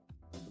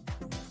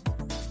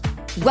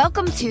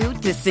Welcome to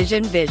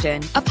Decision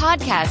Vision, a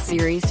podcast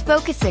series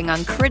focusing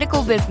on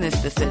critical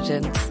business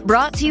decisions.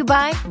 Brought to you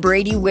by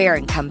Brady Ware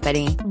 &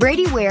 Company.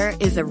 Brady Ware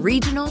is a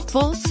regional,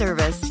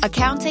 full-service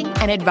accounting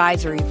and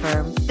advisory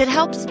firm that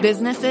helps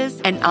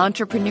businesses and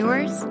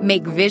entrepreneurs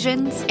make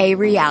visions a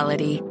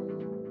reality.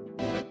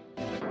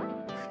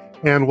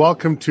 And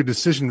welcome to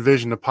Decision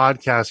Vision, a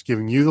podcast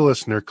giving you, the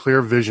listener,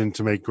 clear vision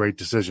to make great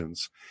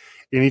decisions.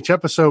 In each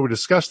episode, we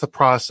discuss the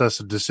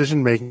process of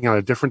decision-making on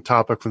a different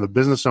topic from the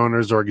business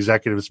owner's or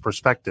executive's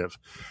perspective.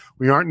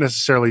 We aren't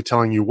necessarily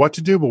telling you what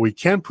to do, but we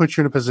can put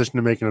you in a position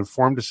to make an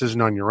informed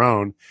decision on your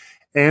own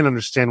and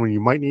understand when you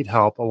might need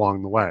help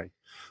along the way.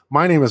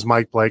 My name is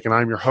Mike Blake, and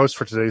I'm your host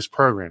for today's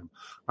program.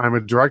 I'm a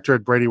director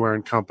at Brady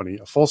Ware & Company,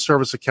 a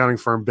full-service accounting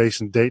firm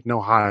based in Dayton,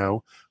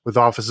 Ohio, with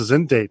offices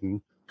in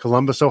Dayton,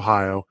 Columbus,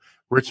 Ohio,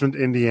 Richmond,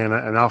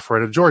 Indiana, and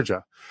Alpharetta,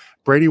 Georgia.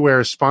 Brady Ware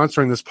is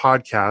sponsoring this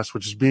podcast,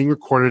 which is being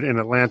recorded in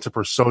Atlanta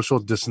per social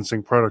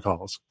distancing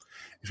protocols.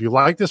 If you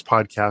like this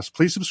podcast,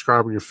 please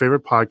subscribe on your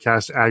favorite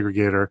podcast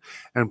aggregator,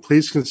 and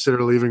please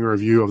consider leaving a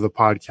review of the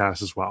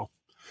podcast as well.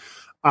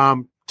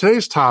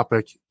 Today's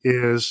topic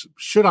is,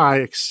 should I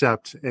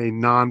accept a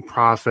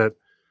nonprofit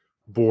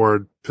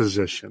board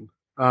position?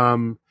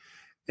 And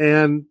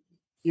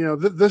you know,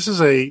 this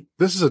is a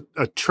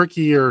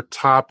trickier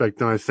topic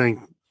than I think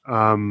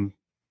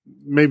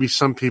maybe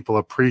some people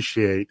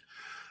appreciate.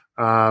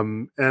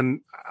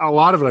 And a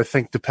lot of it, I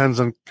think, depends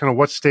on kind of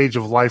what stage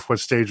of life, what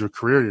stage of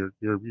career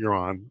you're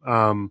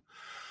on.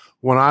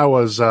 When I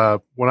was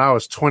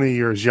 20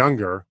 years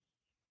younger,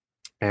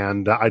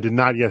 and I did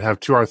not yet have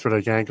two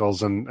arthritic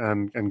ankles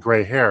and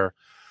gray hair,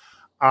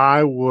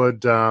 I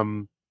would,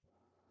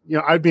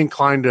 I'd be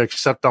inclined to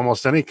accept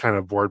almost any kind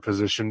of board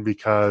position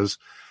because,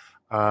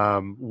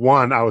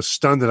 one, I was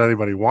stunned that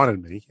anybody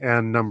wanted me,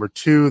 and number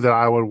two, that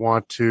I would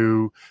want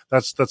to.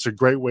 That's a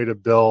great way to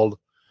build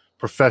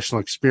professional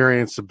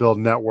experience, to build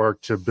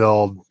network, to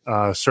build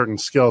certain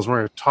skills. We're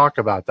going to talk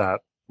about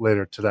that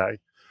later today.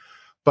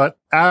 But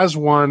as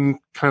one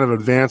kind of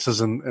advances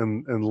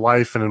in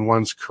life and in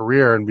one's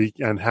career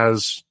and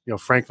has,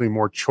 frankly,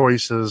 more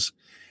choices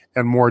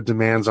and more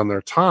demands on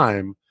their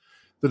time,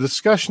 the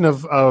discussion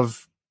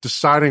of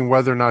deciding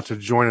whether or not to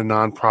join a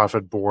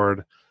nonprofit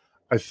board,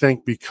 I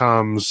think,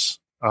 becomes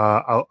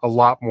a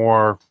lot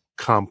more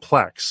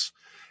complex.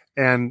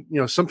 And,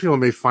 some people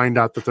may find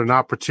out that they're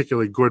not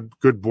particularly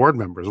good board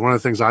members. One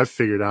of the things I've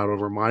figured out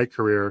over my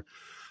career,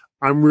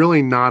 I'm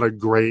really not a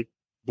great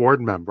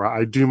board member.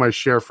 I do my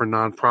share for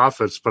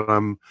nonprofits, but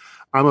I'm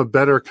a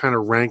better kind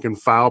of rank and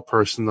file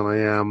person than I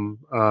am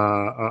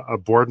a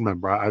board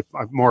member. I'm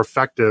more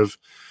effective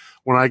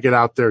when I get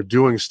out there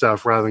doing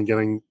stuff rather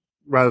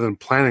than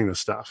planning the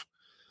stuff.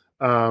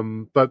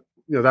 But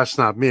that's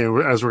not me.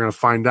 As we're going to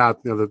find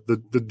out,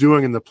 the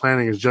doing and the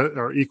planning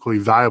are equally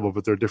valuable,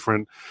 but they're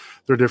different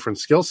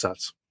skill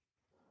sets.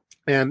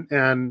 And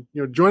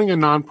joining a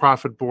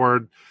nonprofit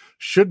board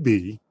should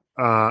be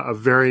a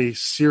very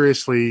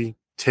seriously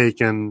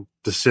taken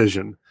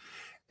decision.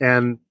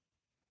 And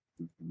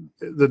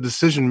the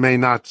decision may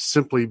not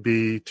simply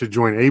be to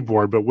join a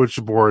board, but which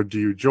board do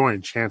you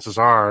join? Chances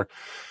are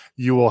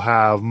you will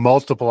have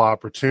multiple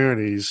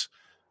opportunities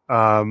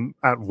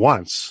at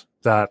once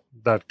that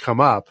come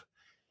up.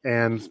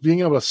 And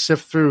being able to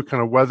sift through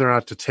kind of whether or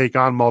not to take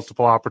on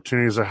multiple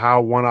opportunities or how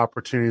one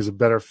opportunity is a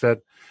better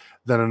fit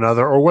than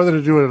another, or whether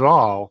to do it at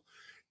all,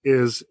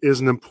 is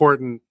an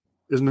important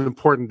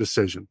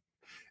decision.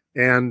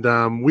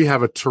 And we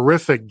have a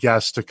terrific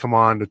guest to come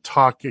on to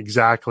talk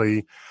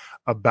exactly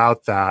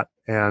about that.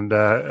 And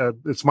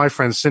it's my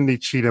friend Cindy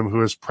Cheatham,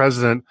 who is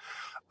president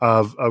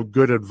of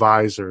Good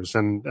Advisors.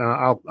 And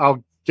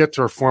I'll get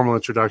to her formal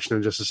introduction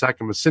in just a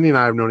second. But Cindy and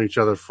I have known each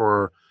other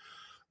for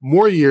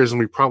more years than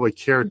we probably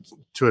cared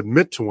to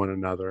admit to one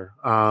another.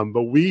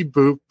 But we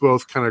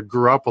both kind of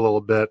grew up a little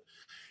bit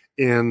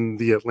in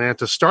the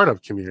Atlanta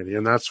startup community,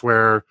 and that's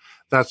where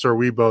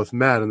we both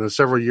met. And then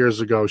several years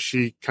ago,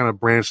 she kind of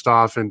branched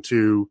off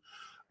into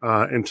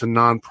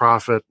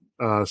nonprofit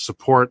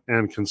support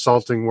and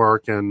consulting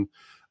work. And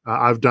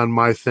I've done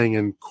my thing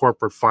in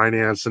corporate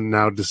finance and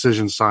now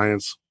decision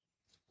science.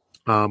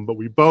 But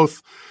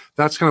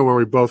that's kind of where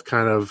we both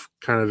kind of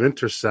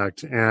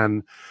intersect.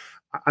 And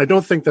I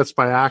don't think that's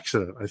by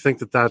accident. I think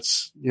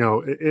that's,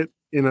 it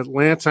in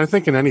Atlanta. I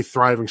think in any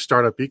thriving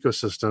startup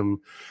ecosystem,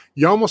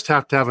 you almost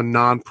have to have a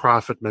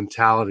nonprofit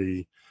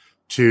mentality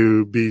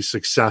to be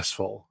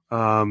successful.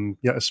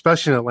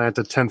 Especially in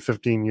Atlanta 10,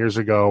 15 years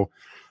ago,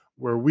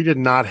 where we did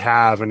not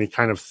have any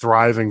kind of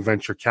thriving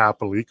venture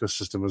capital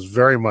ecosystem. It was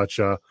very much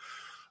a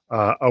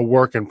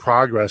work in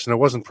progress, and it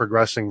wasn't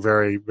progressing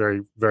very,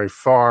 very, very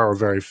far or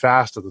very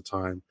fast at the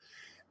time.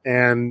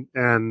 And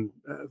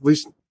at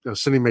least,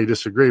 Cindy may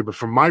disagree, but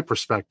from my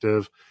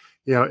perspective,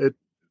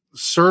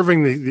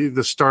 serving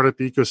the startup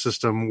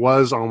ecosystem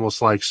was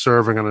almost like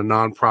serving on a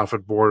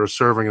nonprofit board or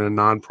serving in a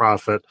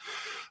nonprofit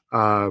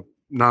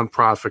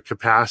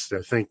capacity.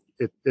 I think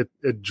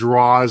it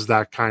draws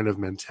that kind of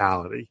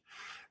mentality.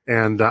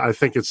 And I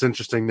think it's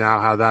interesting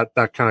now how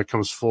that kind of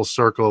comes full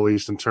circle, at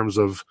least in terms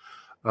of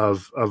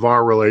of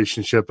our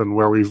relationship and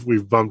where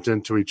we've bumped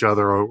into each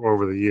other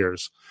over the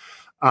years.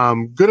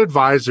 Good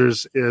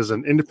Advisors is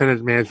an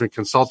independent management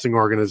consulting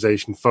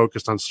organization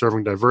focused on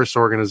serving diverse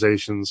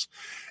organizations,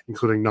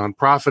 including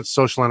nonprofits,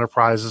 social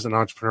enterprises, and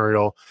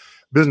entrepreneurial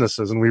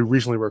businesses. And we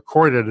recently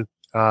recorded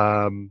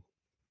a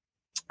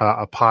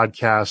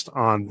podcast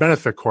on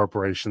benefit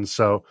corporations.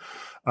 So,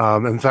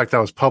 in fact, that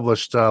was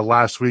published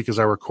last week as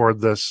I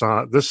record this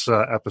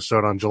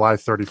episode on July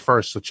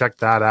 31st. So check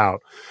that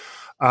out.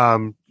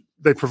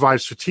 They provide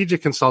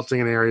strategic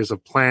consulting in areas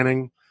of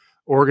planning,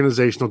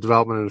 organizational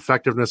development and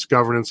effectiveness,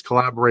 governance,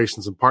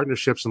 collaborations and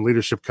partnerships, and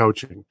leadership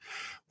coaching.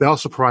 They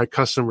also provide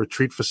custom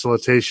retreat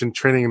facilitation,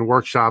 training, and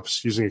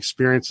workshops using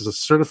experience as a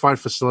certified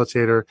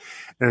facilitator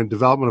and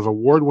development of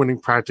award-winning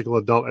practical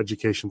adult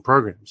education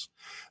programs.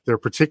 Their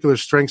particular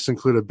strengths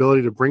include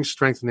ability to bring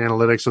strength in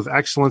analytics with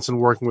excellence in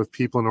working with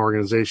people and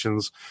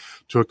organizations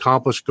to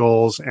accomplish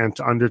goals and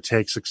to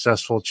undertake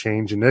successful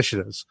change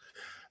initiatives.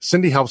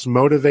 Cindy helps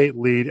motivate,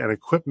 lead, and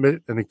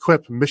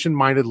equip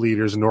mission-minded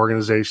leaders and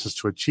organizations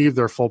to achieve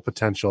their full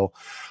potential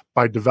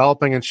by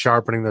developing and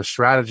sharpening their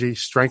strategy,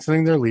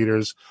 strengthening their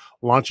leaders,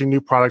 launching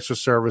new products or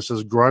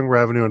services, growing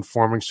revenue, and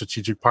forming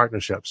strategic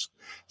partnerships.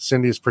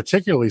 Cindy is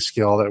particularly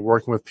skilled at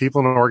working with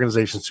people and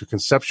organizations to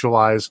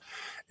conceptualize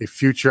a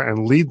future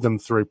and lead them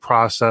through a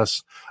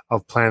process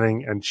of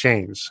planning and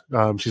change.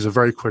 She's a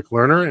very quick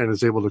learner and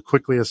is able to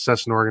quickly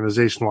assess an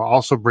organization while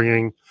also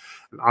bringing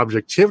an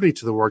objectivity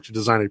to the work to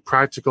design a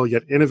practical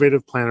yet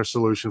innovative plan or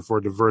solution for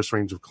a diverse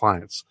range of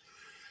clients.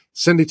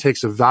 Cindy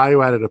takes a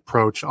value-added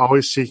approach,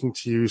 always seeking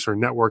to use her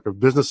network of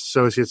business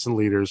associates and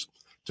leaders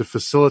to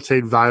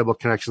facilitate valuable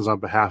connections on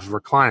behalf of her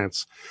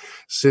clients.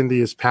 Cindy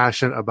is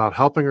passionate about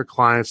helping her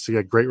clients to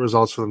get great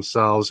results for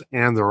themselves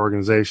and their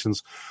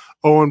organizations.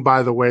 Oh, and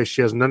by the way,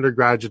 she has an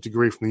undergraduate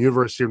degree from the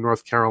University of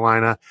North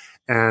Carolina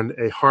and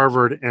a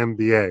Harvard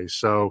MBA.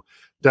 So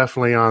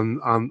definitely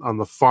on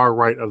the far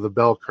right of the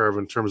bell curve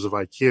in terms of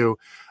IQ.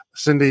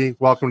 Cindy,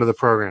 welcome to the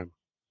program.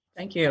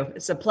 Thank you.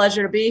 It's a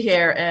pleasure to be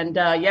here. And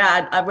I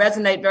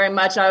resonate very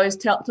much. I always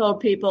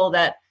told people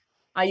that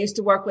I used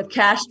to work with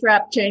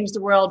Cash-strapped Change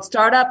the World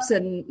startups,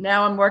 and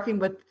now I'm working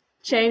with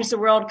Change the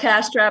World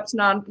Cash-strapped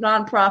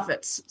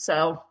nonprofits.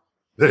 So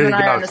you and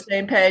I are on the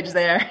same page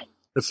there.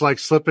 It's like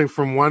slipping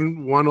from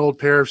one old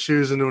pair of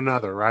shoes into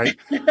another, right?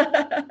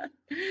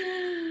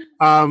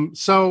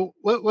 So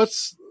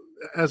let's,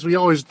 as we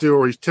always do, or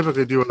we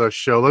typically do with our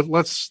show,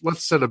 let's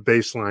set a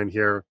baseline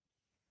here.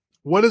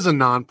 What is a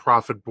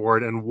nonprofit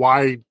board, and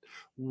why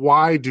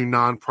do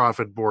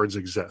nonprofit boards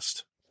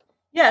exist?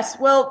 Yes,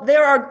 well,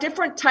 there are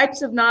different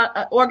types of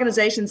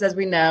organizations, as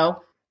we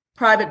know: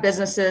 private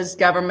businesses,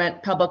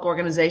 government, public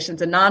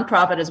organizations. A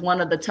nonprofit is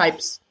one of the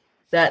types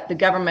that the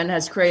government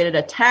has created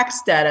a tax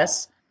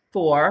status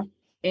for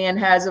and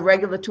has a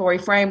regulatory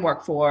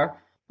framework for.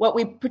 What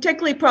we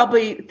particularly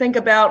probably think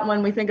about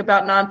when we think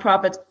about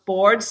nonprofit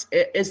boards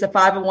is the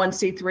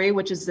 501c3,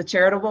 which is the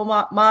charitable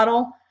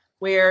model,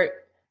 where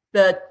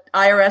the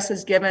IRS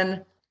has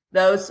given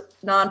those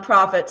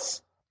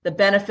nonprofits the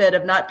benefit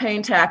of not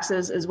paying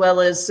taxes, as well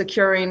as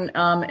securing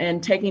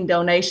and taking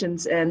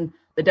donations, and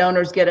the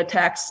donors get a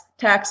tax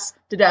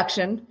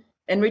deduction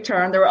in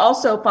return. There are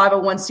also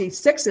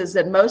 501c6s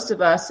that most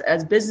of us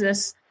as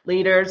business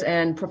leaders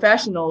and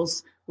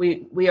professionals,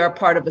 we are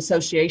part of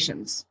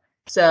associations.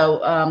 So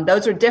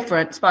those are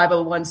different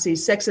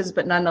 501c6s,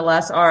 but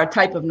nonetheless are a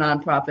type of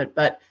nonprofit.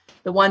 But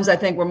the ones I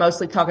think we're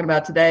mostly talking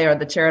about today are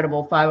the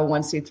charitable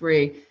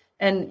 501c3.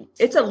 And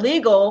it's a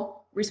legal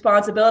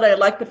responsibility. I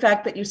like the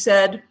fact that you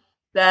said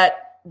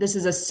that this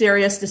is a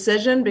serious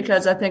decision,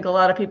 because I think a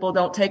lot of people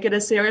don't take it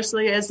as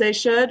seriously as they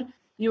should.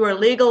 You are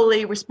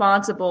legally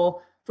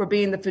responsible for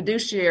being the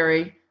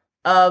fiduciary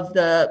of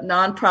the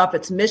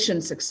nonprofit's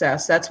mission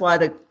success. That's why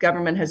the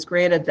government has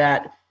granted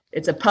that.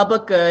 It's a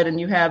public good,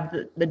 and you have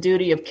the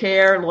duty of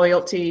care,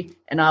 loyalty,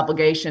 and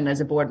obligation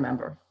as a board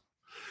member.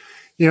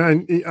 Yeah,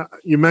 and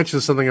you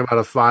mentioned something about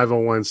a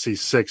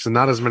 501c6, and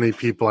not as many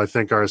people, I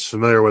think, are as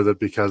familiar with it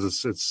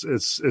because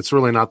it's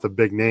really not the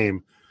big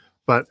name.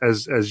 But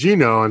as you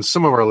know, and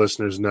some of our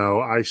listeners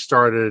know, I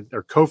started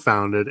or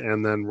co-founded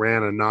and then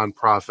ran a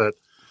nonprofit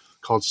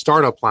called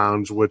Startup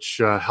Lounge,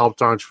 which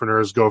helped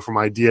entrepreneurs go from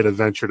idea to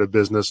venture to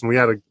business, and we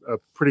had a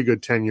pretty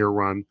good 10-year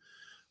run.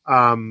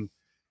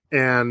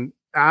 And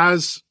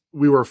as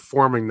we were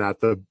forming that,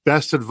 the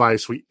best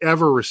advice we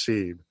ever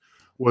received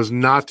was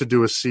not to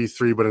do a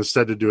C3, but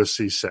instead to do a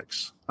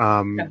C6,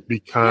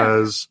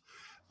 because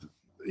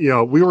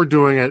we were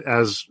doing it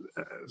as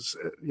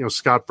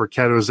Scott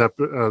Burkett, who was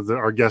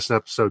our guest in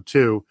episode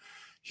 2.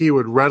 He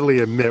would readily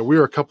admit we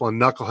were a couple of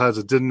knuckleheads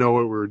that didn't know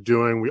what we were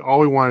doing. All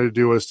we wanted to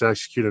do was to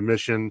execute a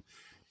mission,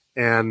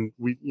 and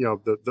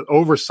the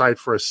oversight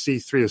for a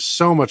C3 is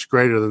so much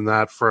greater than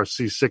that for a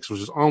C6, which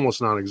is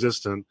almost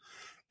non-existent.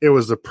 It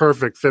was the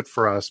perfect fit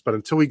for us, but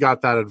until we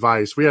got that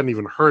advice, we hadn't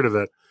even heard of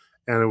it.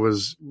 And it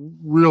was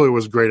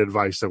great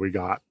advice that we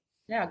got.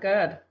 Yeah,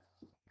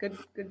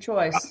 good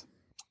choice.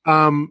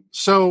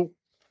 So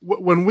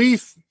when we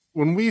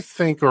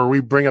think, or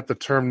we bring up the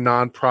term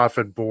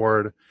nonprofit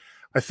board,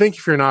 I think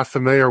if you're not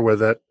familiar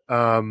with it,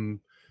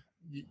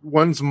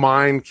 one's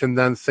mind can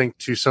then think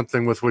to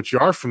something with which you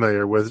are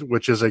familiar with,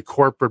 which is a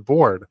corporate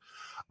board.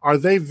 Are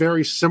they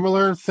very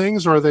similar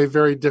things, or are they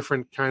very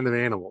different kind of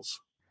animals?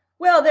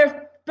 Well,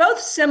 they're both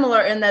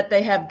similar in that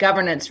they have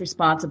governance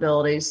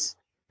responsibilities.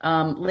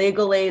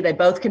 Legally, they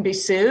both can be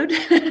sued.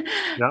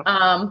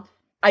 Yep.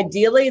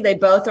 Ideally, they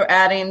both are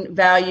adding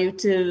value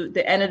to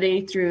the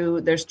entity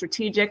through their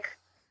strategic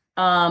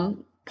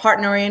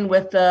partnering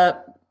with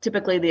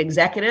typically the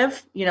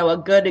executive. A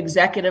good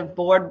executive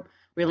board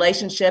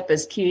relationship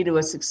is key to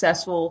a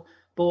successful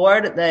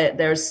board.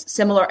 There's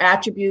similar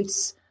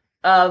attributes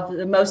of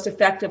the most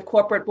effective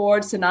corporate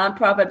boards to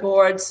nonprofit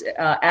boards,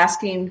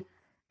 asking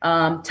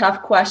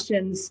tough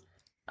questions,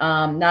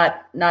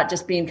 not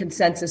just being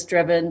consensus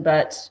driven,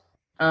 but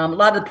a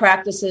lot of the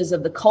practices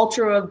of the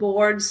culture of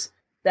boards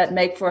that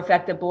make for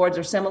effective boards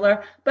are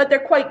similar, but they're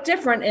quite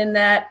different in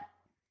that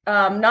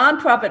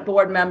nonprofit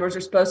board members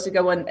are supposed to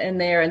go in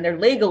there and they're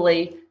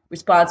legally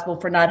responsible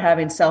for not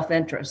having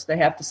self-interest. They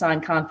have to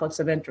sign conflicts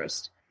of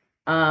interest.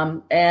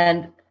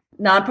 And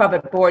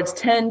nonprofit boards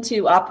tend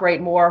to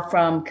operate more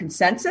from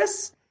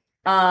consensus.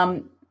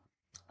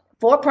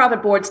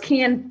 For-profit boards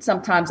can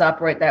sometimes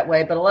operate that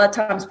way, but a lot of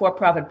times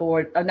for-profit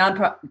boards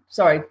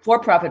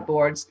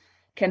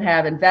can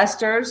have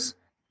investors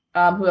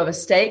who have a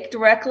stake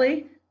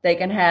directly. They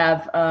can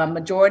have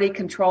majority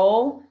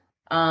control.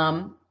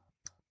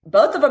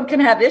 Both of them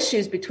can have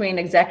issues between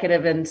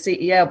executive and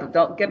CEO, but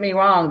don't get me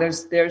wrong.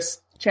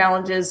 There's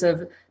challenges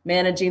of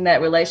managing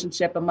that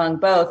relationship among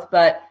both.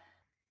 But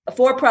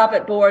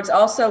for-profit boards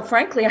also,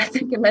 frankly, I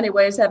think in many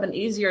ways have an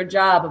easier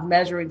job of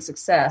measuring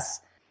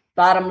success.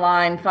 Bottom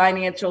line,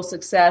 financial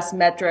success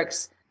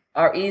metrics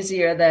are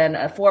easier than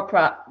a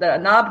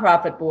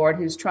nonprofit board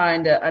who's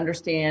trying to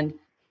understand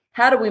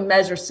how do we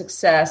measure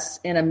success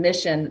in a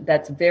mission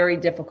that's very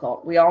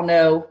difficult. We all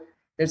know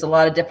there's a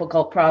lot of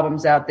difficult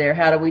problems out there.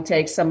 How do we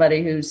take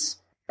somebody who's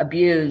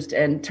abused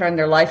and turn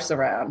their lives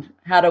around?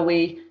 How do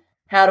we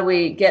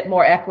get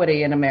more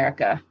equity in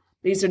America?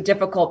 These are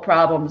difficult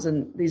problems,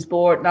 and these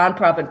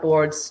nonprofit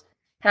boards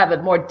have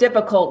a more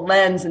difficult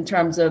lens in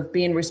terms of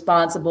being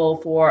responsible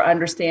for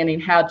understanding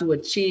how to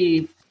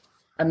achieve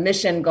a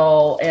mission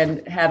goal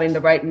and having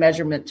the right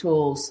measurement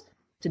tools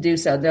to do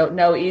so.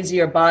 No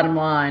easier bottom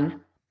line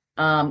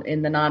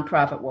in the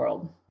nonprofit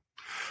world.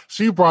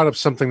 So you brought up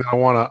something that I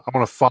want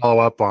to follow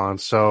up on.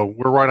 So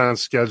we're right on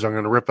schedule. I'm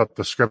going to rip up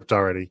the script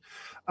already.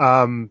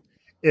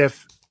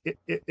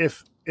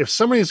 If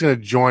somebody is going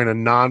to join a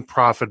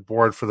nonprofit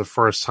board for the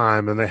first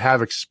time and they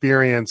have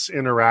experience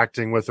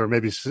interacting with, or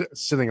maybe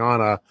sitting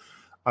on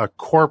a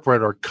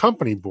corporate or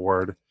company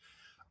board,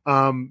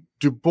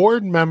 do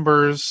board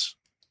members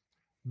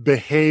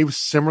behave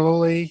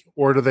similarly,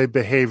 or do they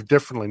behave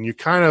differently? And you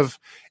kind of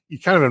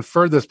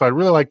inferred this, but I'd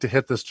really like to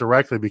hit this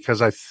directly,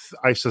 because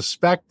I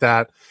suspect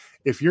that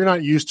if you're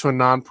not used to a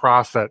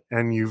nonprofit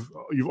and you've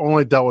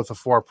only dealt with a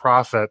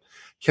for-profit,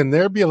 can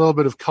there be a little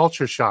bit of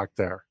culture shock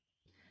there?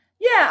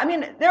 Yeah, I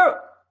mean,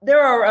 there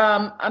are,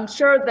 I'm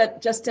sure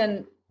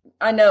that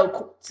I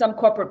know some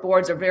corporate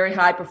boards are very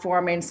high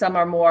performing, some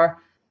are more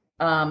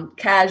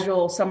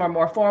casual, some are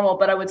more formal,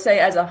 but I would say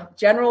as a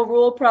general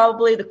rule,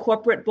 probably the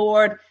corporate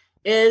board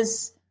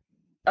is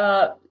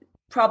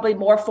probably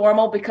more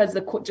formal, because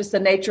just the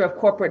nature of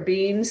corporate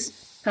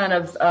beings kind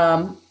of,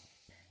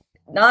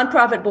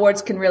 nonprofit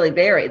boards can really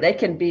vary. They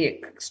can be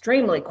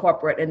extremely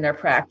corporate in their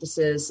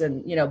practices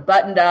and,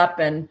 buttoned up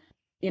and,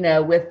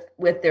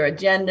 with their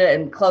agenda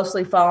and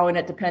closely following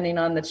it depending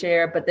on the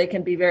chair, but they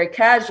can be very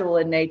casual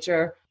in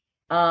nature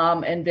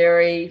and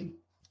very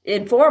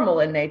informal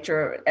in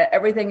nature,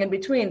 everything in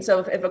between. So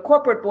if a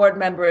corporate board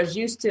member is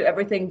used to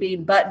everything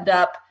being buttoned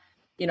up,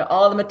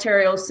 all the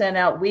materials sent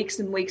out weeks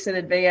and weeks in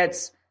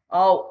advance,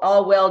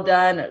 all well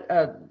done,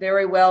 a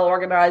very well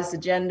organized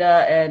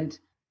agenda, and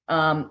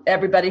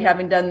everybody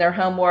having done their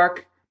homework.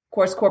 Of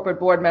course, corporate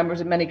board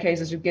members in many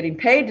cases are getting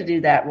paid to do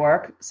that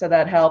work, so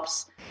that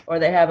helps, or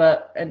they have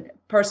a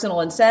personal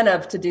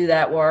incentive to do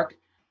that work.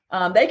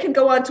 They can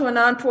go on to a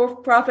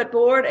non-profit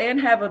board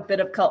and have a bit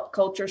of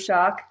culture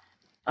shock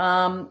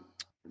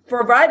for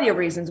a variety of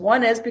reasons.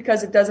 One is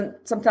because it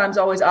doesn't sometimes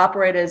always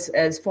operate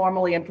as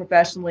formally and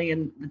professionally,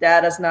 and the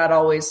data is not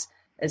always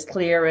as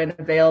clear and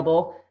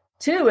available.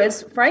 Two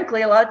is,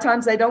 frankly, a lot of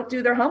times they don't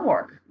do their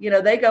homework.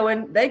 They go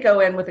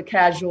in with a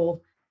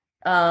casual,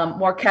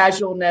 more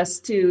casualness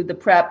to the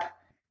prep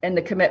and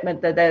the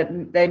commitment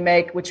that they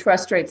make, which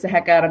frustrates the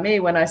heck out of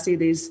me when I see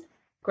these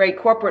great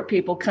corporate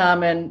people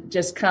come and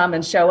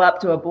show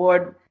up to a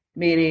board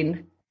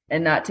meeting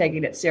and not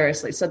taking it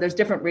seriously. So there's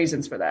different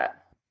reasons for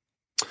that.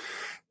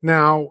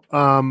 Now,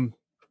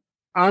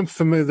 I'm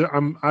familiar.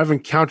 I've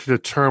encountered a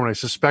term, and I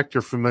suspect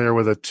you're familiar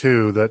with it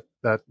too,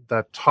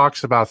 that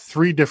talks about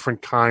three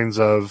different kinds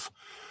of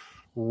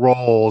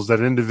roles that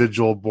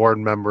individual board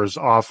members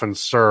often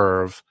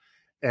serve.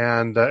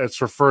 And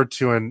it's referred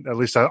to, and at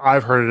least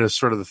I've heard it as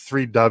sort of the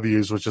 3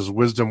 W's, which is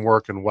wisdom,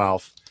 work, and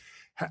wealth.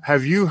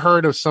 Have you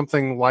heard of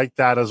something like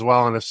that as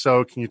well? And if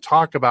so, can you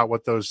talk about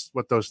what those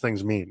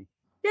things mean?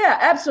 Yeah,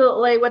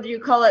 absolutely. Whether you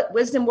call it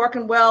wisdom, work,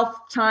 and wealth,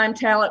 time,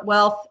 talent,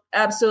 wealth,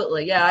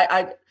 absolutely.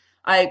 Yeah,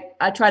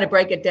 I try to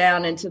break it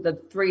down into the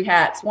three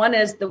hats. One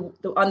is the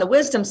on the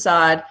wisdom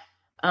side,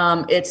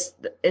 it's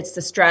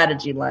the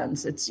strategy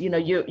lens. It's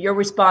you're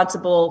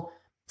responsible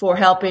for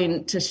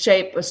helping to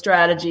shape a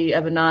strategy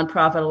of a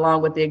nonprofit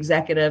along with the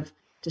executive,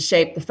 to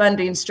shape the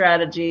funding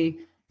strategy,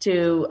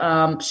 to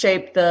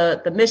shape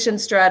the mission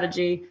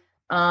strategy,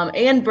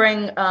 and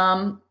bring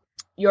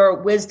your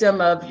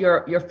wisdom of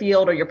your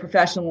field or your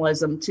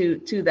professionalism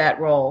to that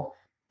role.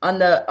 On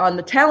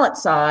the talent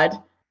side,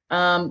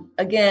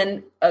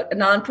 again, a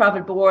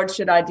nonprofit board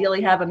should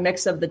ideally have a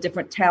mix of the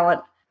different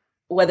talent,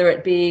 whether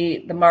it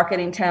be the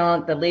marketing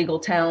talent, the legal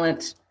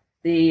talent,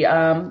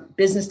 the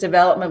business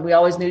development. We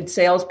always need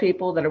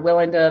salespeople that are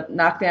willing to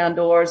knock down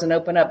doors and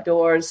open up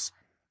doors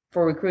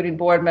for recruiting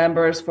board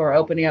members, for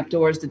opening up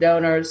doors to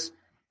donors.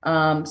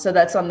 So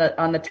that's on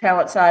the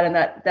talent side, and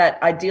that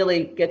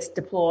ideally gets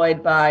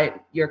deployed by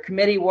your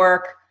committee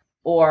work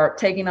or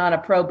taking on a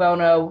pro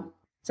bono.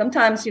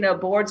 Sometimes,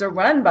 boards are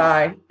run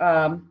by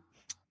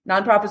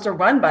nonprofits are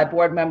run by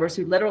board members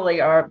who literally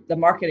are the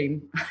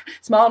marketing.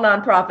 Small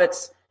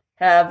nonprofits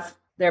have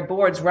their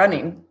boards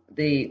running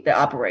the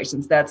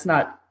operations. That's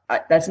not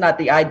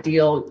the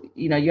ideal.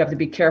 You have to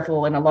be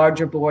careful in a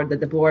larger board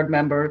that the board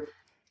member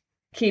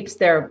keeps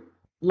their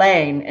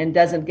lane and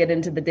doesn't get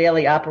into the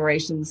daily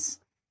operations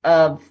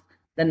of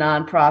the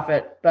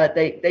nonprofit, but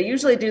they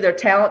usually do their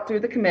talent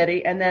through the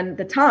committee. And then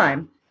the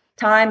time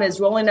is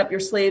rolling up your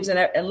sleeves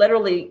and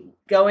literally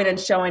going and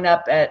showing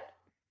up at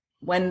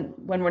when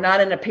we're not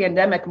in a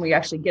pandemic and we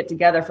actually get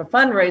together for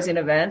fundraising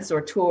events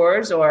or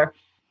tours or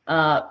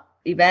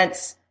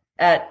events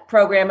at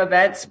program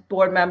events.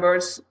 Board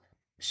members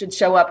should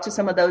show up to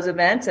some of those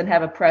events and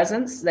have a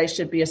presence. They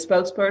should be a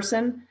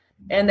spokesperson,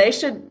 and they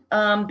should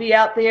be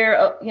out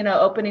there,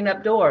 opening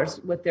up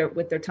doors with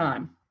their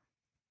time.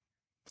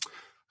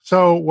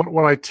 So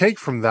what I take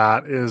from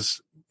that is,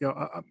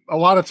 a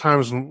lot of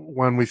times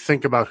when we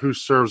think about who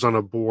serves on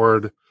a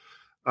board,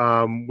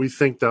 we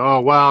think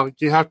that,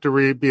 you have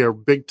to be a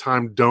big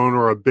time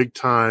donor, a big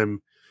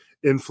time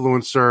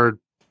influencer,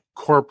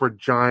 corporate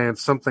giant,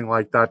 something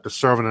like that to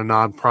serve on a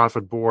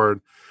nonprofit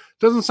board.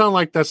 Doesn't sound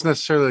like that's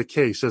necessarily the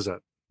case, is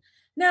it?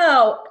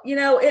 No,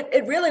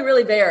 it really,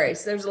 really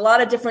varies. There's a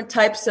lot of different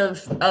types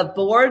of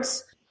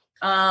boards.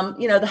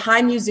 The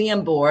High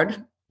Museum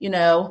Board,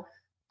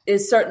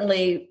 is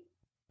certainly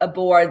a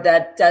board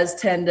that does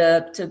tend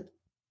to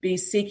be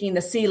seeking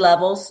the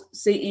C-levels,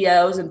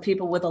 CEOs, and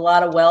people with a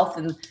lot of wealth,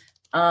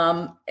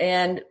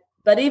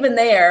 but even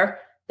there,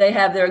 they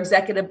have their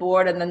executive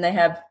board, and then they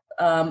have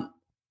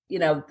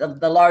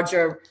the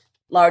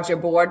larger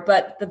board.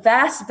 But the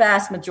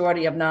vast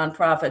majority of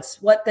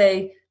nonprofits, what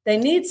they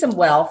need some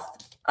wealth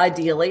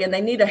ideally, and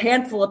they need a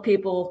handful of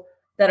people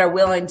that are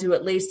willing to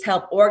at least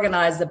help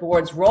organize the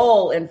board's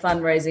role in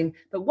fundraising.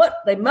 But what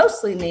they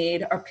mostly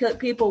need are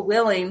people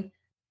willing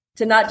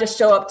to not just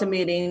show up to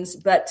meetings,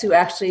 but to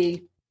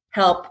actually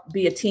help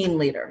be a team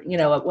leader,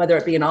 whether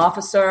it be an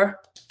officer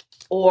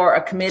or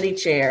a committee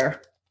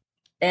chair.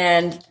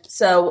 And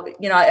so,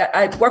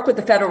 I work with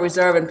the Federal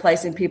Reserve in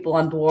placing people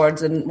on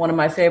boards. And one of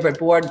my favorite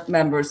board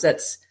members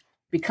that's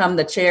become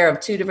the chair of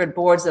two different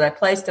boards that I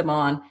placed him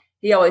on,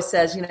 he always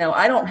says,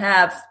 I don't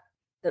have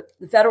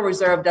the Federal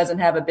Reserve doesn't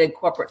have a big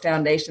corporate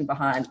foundation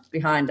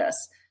behind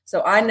us.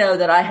 So I know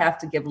that I have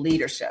to give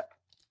leadership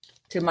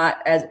to my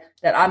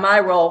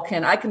role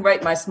I can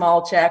write my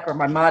small check or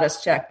my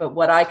modest check, but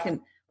what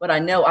I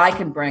know I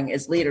can bring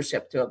is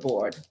leadership to a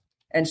board.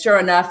 And sure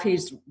enough,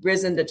 he's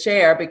risen to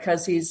chair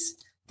because he's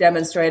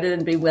demonstrated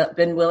and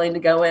been willing to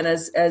go in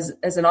as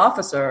an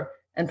officer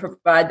and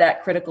provide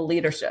that critical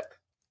leadership.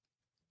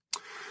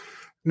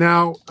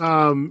 Now,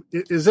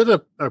 is it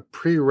a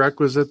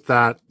prerequisite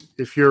that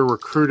if you're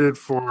recruited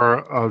for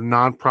a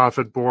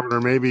nonprofit board,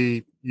 or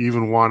maybe you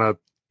even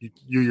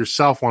you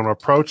yourself want to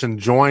approach and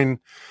join,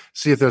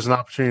 see if there's an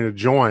opportunity to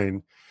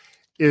join,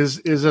 is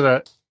it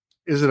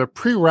a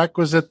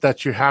prerequisite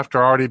that you have to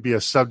already be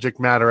a subject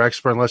matter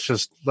expert? And let's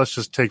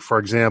just take, for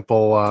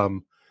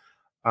example,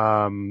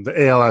 the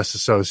ALS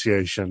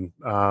Association,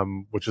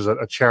 which is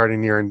a charity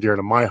near and dear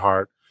to my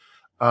heart.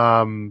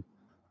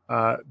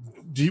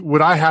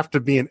 Would I have to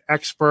be an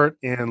expert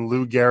in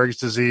Lou Gehrig's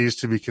disease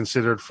to be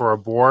considered for a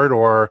board,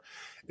 or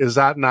is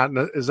that not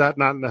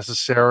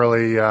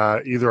necessarily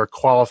either a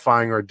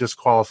qualifying or a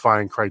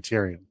disqualifying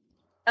criterion?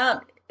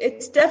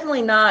 It's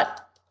definitely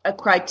not a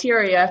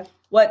criteria.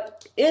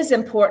 What is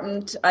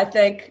important, I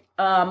think,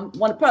 one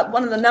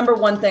of the number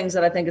one things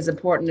that I think is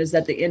important is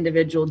that the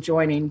individual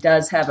joining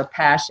does have a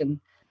passion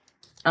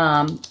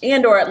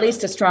and or at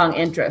least a strong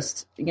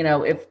interest.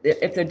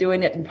 If they're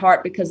doing it in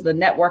part because of the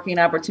networking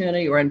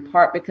opportunity or in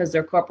part because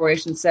their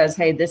corporation says,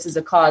 hey, this is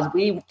a cause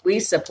we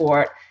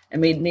support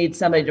and we need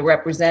somebody to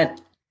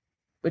represent,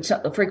 which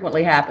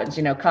frequently happens.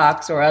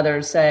 Cox or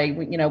others say,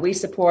 we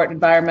support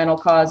environmental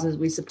causes,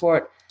 we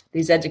support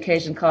these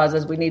education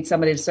causes, we need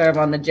somebody to serve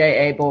on the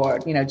JA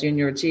board,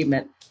 junior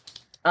achievement.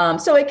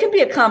 So it can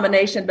be a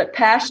combination, but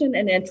passion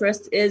and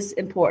interest is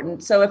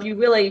important. So if you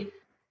really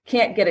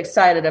can't get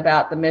excited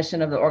about the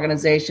mission of the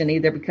organization,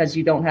 either because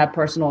you don't have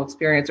personal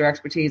experience or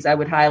expertise, I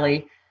would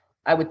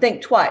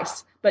think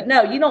twice. But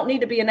no, you don't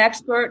need to be an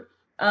expert.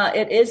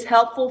 It is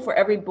helpful for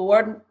every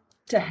board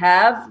to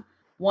have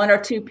one or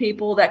two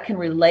people that can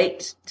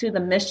relate to the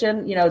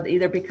mission,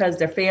 either because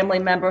their family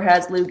member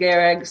has Lou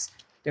Gehrig's,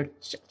 their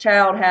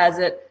child has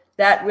it.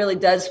 That really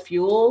does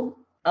fuel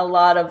a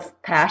lot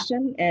of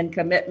passion and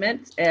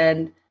commitment.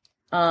 And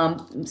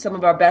some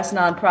of our best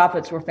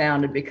nonprofits were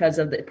founded because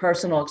of the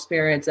personal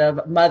experience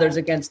of Mothers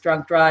Against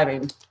Drunk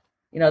Driving.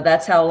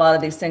 That's how a lot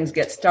of these things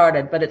get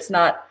started, but it's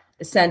not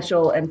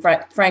essential. And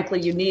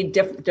frankly, you need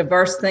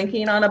diverse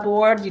thinking on a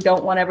board. You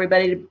don't want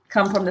everybody to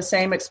come from the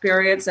same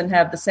experience and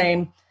have the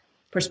same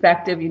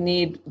perspective. You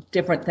need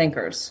different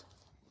thinkers.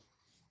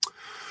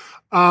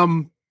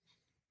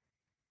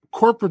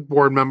 Corporate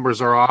board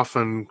members are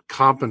often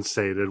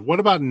compensated.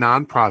 What about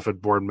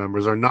nonprofit board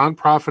members? Are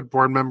nonprofit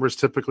board members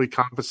typically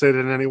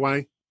compensated in any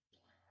way?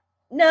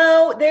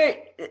 No,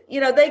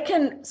 they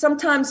can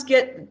sometimes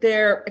get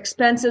their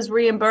expenses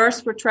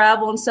reimbursed for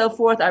travel and so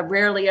forth. I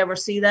rarely ever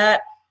see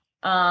that.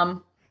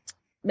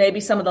 Maybe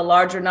some of the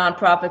larger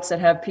nonprofits that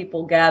have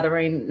people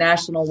gathering,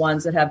 national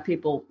ones that have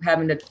people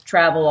having to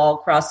travel all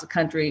across the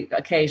country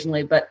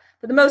occasionally. But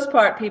for the most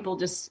part, people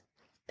just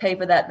pay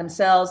for that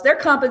themselves. Their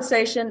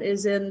compensation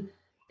is in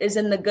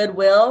the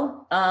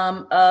goodwill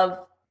of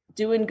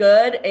doing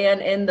good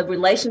and in the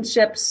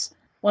relationships.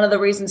 One of the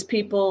reasons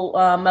people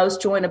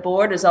most join a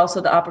board is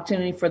also the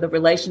opportunity for the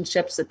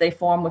relationships that they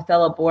form with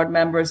fellow board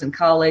members and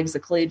colleagues, the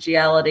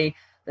collegiality,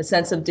 the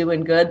sense of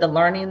doing good, the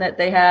learning that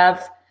they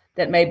have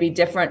that may be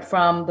different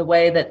from the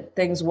way that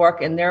things work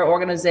in their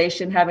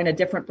organization, having a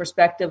different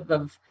perspective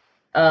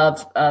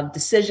of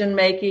decision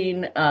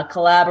making,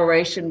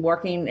 collaboration,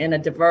 working in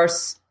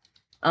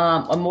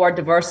a more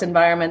diverse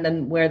environment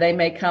than where they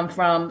may come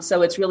from.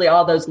 So it's really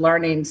all those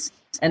learnings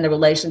and the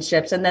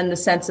relationships, and then the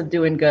sense of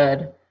doing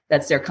good.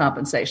 That's their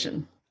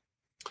compensation.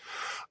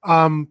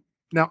 Now,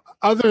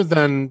 other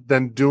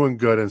than doing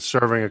good and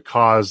serving a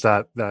cause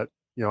that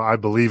I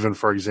believe in,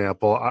 for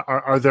example,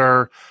 are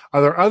there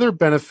other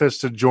benefits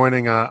to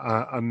joining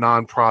a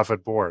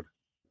nonprofit board?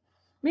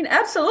 I mean,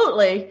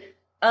 absolutely.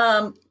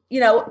 Like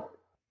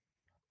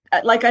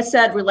I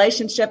said,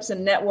 relationships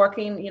and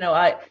networking.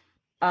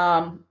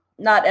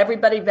 Not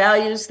everybody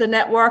values the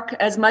network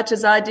as much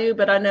as I do,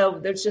 but I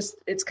know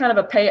it's kind of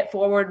a pay it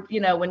forward.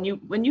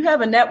 When you have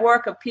a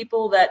network of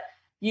people that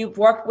you've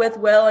worked with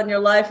well in your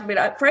life. I mean,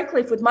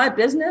 frankly, with my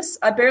business,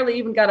 I barely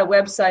even got a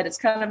website. It's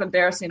kind of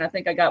embarrassing. I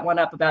think I got one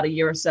up about a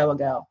year or so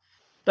ago,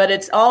 but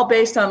it's all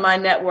based on my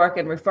network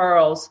and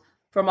referrals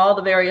from all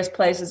the various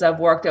places I've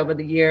worked over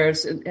the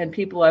years and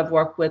people I've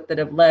worked with that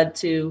have led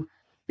to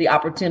the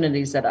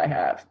opportunities that I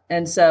have.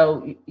 And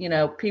so,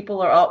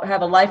 people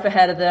have a life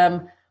ahead of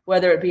them,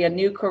 whether it be a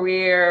new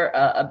career,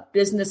 a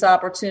business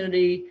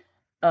opportunity,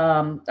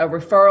 a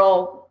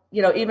referral,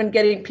 even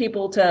getting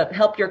people to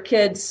help your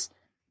kids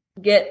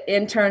get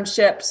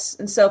internships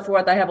and so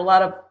forth. I have a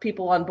lot of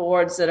people on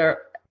boards that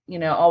are,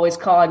 always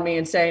calling me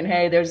and saying,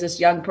 hey, there's this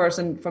young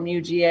person from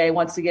UGA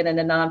wants to get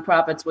into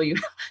nonprofits. Will you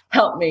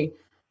help me?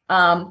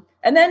 And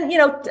then,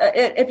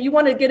 if you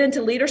want to get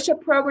into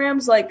leadership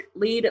programs like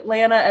Lead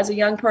Atlanta as a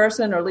young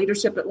person or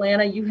Leadership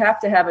Atlanta, you have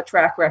to have a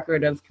track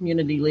record of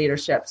community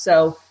leadership.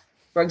 So,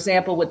 for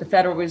example, with the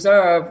Federal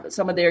Reserve,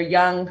 some of their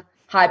young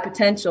high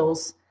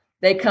potentials,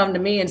 they come to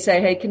me and say,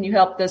 hey, can you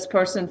help this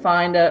person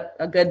find a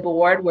good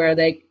board where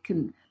they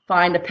can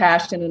find a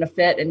passion and a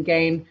fit and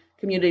gain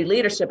community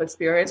leadership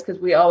experience?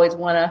 Because we always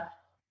want to,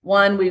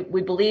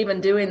 we believe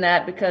in doing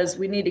that because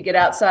we need to get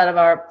outside of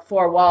our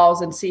four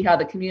walls and see how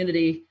the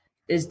community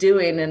is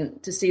doing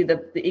and to see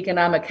the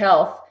economic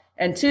health.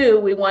 And two,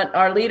 we want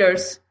our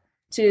leaders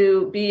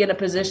to be in a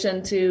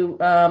position to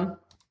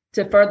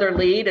further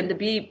lead and to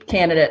be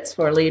candidates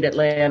for Lead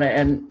Atlanta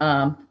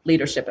and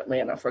Leadership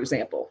Atlanta, for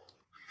example.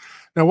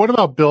 Now, what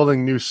about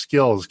building new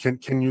skills?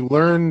 Can you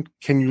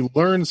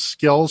learn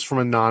skills from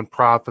a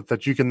nonprofit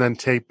that you can then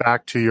take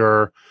back to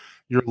your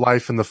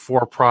life in the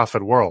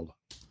for-profit world?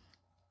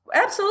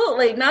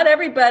 Absolutely. Not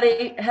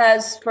everybody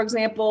has, for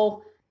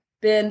example,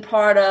 been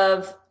part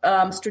of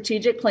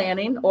strategic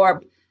planning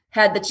or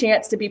had the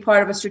chance to be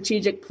part of a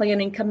strategic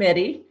planning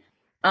committee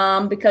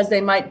because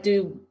they might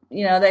do,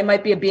 they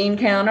might be a bean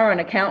counter, an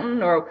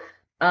accountant, or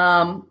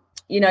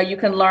you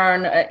can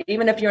learn,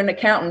 even if you're an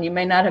accountant, you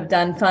may not have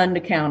done fund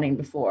accounting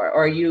before,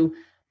 or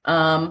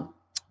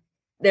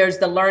there's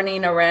the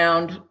learning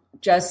around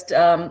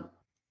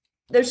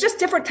there's just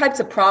different types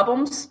of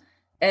problems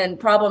and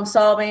problem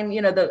solving.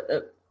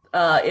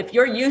 If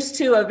you're used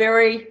to a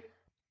very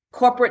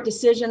corporate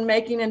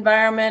decision-making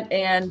environment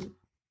and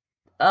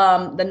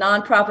the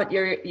nonprofit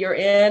you're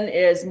in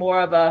is more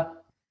of a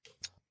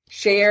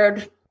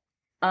shared,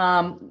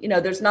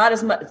 there's not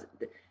as much.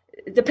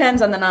 It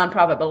depends on the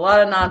nonprofit, but a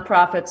lot of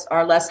nonprofits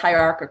are less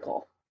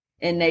hierarchical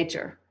in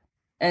nature.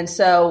 And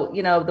so,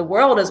 the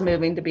world is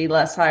moving to be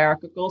less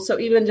hierarchical. So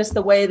even just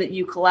the way that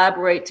you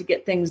collaborate to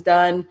get things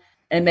done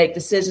and make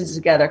decisions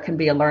together can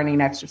be a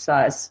learning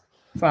exercise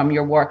from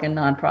your work in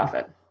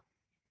nonprofit.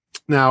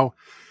 Now,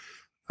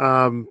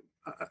 a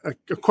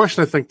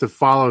question I think that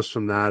follows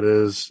from that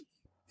is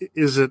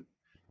it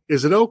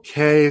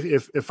okay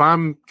if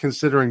I'm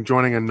considering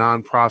joining a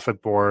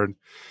nonprofit board?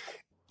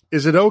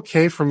 Is it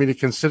okay for me to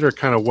consider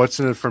kind of what's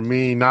in it for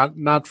me,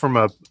 not from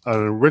an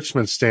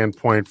enrichment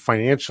standpoint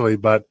financially,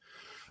 but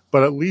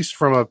at least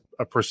from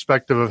a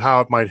perspective of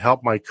how it might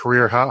help my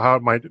career, how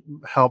it might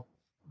help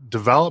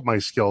develop my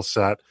skill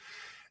set?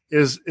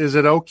 Is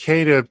it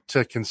okay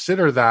to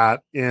consider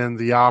that in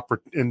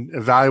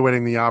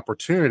evaluating the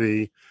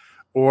opportunity,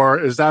 or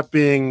is that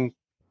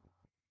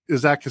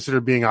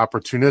considered being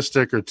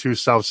opportunistic or too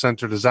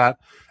self-centered? Is that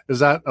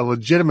a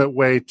legitimate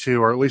way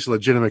to, or at least a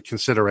legitimate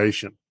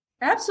consideration?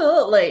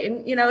 Absolutely.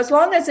 And, as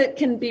long as it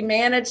can be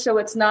managed so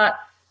it's not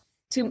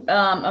too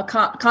a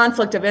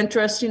conflict of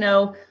interest,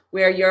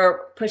 where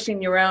you're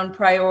pushing your own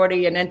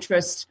priority and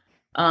interest,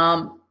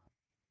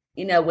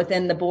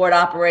 within the board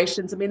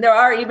operations. I mean, there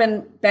are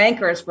even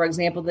bankers, for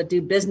example, that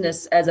do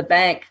business as a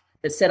bank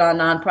that sit on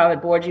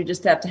nonprofit boards. You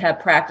just have to have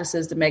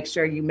practices to make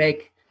sure you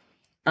make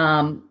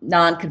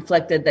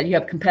non-conflicted, that you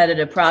have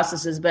competitive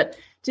processes. But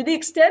to the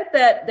extent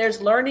that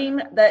there's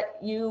learning that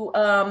you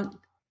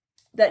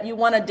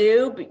want to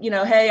do,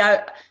 hey,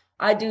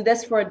 I do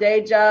this for a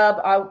day job.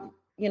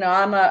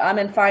 I'm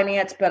in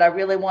finance, but I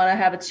really want to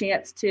have a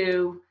chance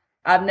to.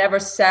 I've never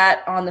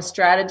sat on the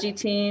strategy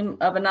team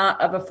of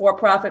a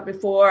for-profit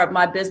before of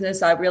my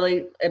business. I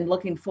really am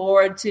looking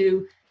forward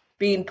to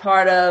being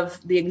part of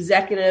the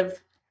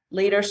executive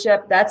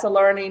leadership. That's a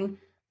learning.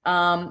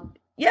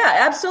 Yeah,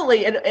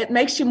 absolutely. It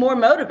makes you more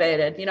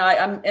motivated.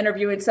 I'm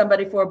interviewing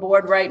somebody for a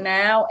board right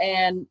now,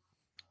 and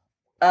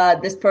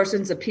this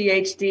person's a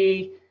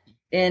PhD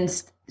in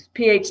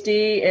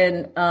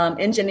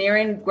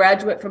engineering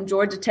graduate from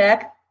Georgia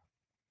Tech.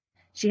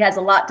 She has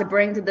a lot to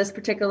bring to this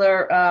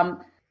particular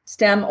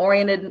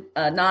STEM-oriented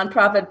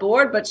nonprofit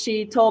board, but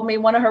she told me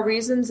one of her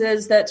reasons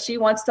is that she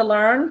wants to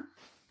learn,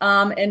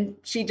 and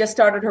she just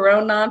started her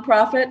own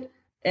nonprofit,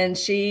 and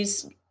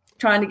she's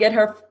trying to get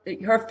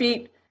her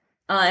feet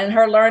and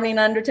her learning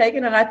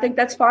undertaken, and I think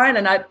that's fine,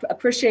 and I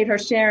appreciate her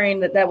sharing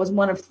that was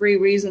one of 3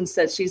 reasons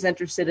that she's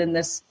interested in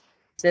this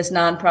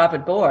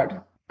nonprofit board.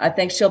 I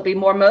think she'll be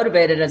more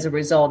motivated as a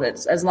result.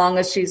 It's as long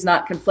as she's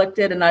not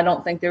conflicted, and I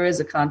don't think there is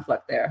a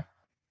conflict there.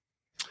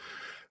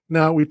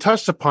 Now, we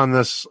touched upon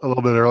this a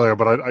little bit earlier,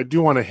 but I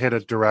do want to hit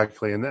it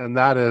directly, and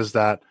that is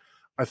that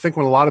I think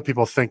when a lot of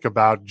people think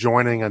about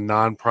joining a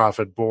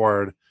nonprofit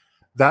board,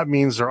 that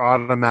means they're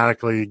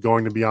automatically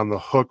going to be on the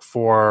hook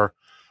for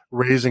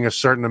raising a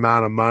certain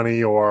amount of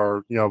money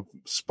or,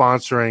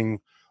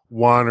 sponsoring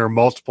one or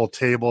multiple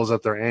tables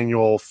at their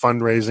annual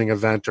fundraising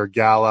event or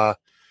gala.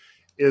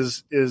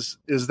 Is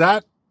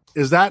that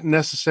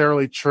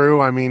necessarily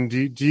true? I mean,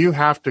 do you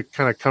have to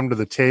kind of come to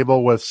the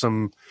table with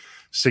some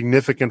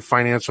significant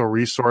financial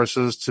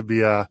resources to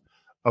be a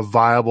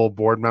viable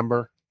board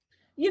member?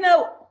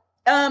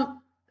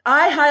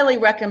 I highly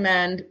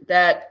recommend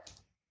that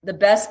the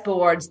best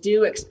boards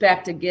do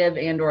expect to give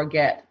and or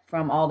get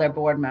from all their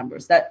board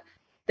members. That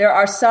there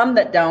are some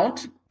that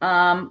don't,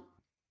 and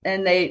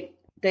they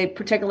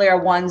particularly are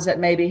ones that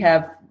maybe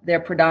have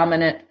their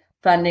predominant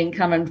funding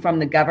coming from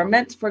the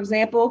government, for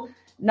example.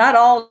 Not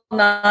all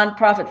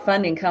nonprofit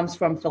funding comes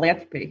from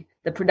philanthropy.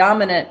 The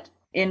predominant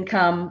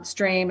income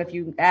stream, if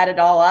you add it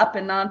all up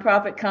in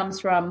nonprofit, comes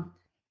from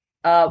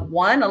a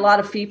lot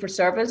of fee for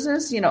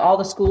services. All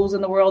the schools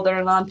in the world that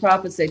are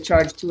nonprofits, they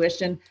charge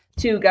tuition.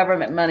 2,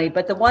 government money.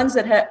 But the ones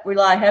that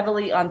rely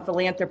heavily on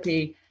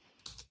philanthropy,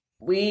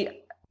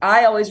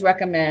 I always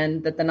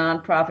recommend that the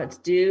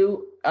nonprofits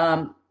do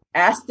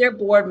ask their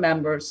board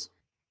members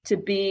to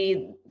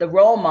be the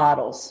role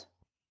models,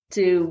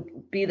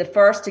 to be the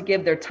first to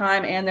give their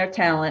time and their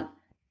talent.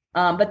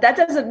 But that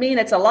doesn't mean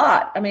it's a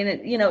lot. I mean,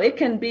 it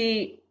can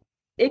be,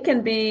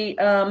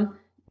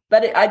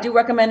 but I do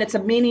recommend it's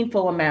a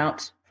meaningful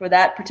amount for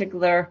that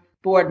particular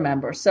board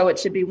member. So it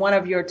should be one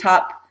of your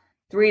top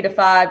 3 to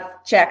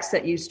 5 checks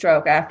that you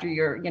stroke after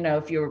your,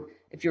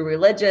 if you're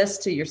religious,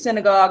 to your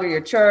synagogue or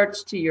your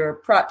church, to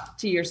your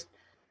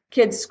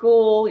kid's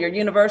school, your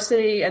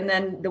university, and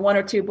then the 1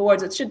 or 2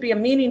 boards. It should be a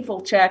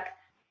meaningful check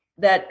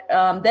that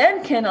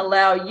then can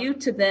allow you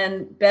to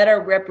then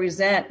better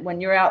represent when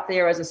you're out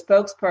there as a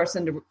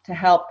spokesperson to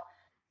help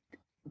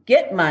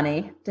get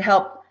money, to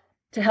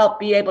help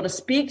be able to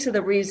speak to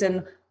the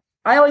reason.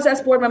 I always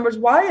ask board members,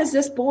 why is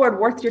this board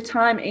worth your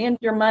time and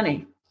your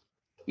money?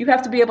 You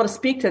have to be able to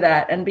speak to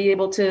that and be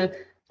able to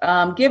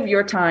give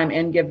your time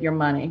and give your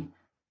money.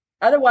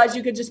 Otherwise,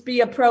 you could just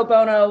be a pro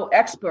bono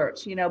expert,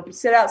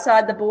 sit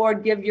outside the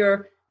board, give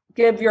your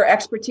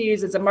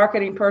expertise as a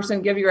marketing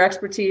person, give your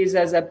expertise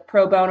as a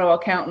pro bono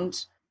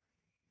accountant.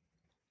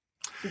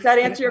 Does that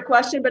answer your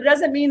question? But it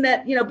doesn't mean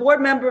that,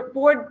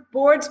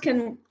 boards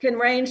can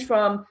range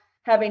from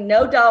having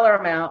no dollar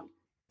amount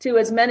to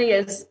as many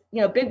as,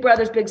 big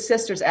brothers, big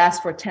sisters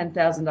ask for a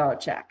 $10,000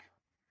 check.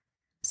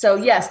 So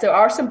yes, there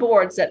are some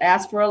boards that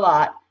ask for a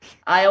lot.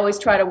 I always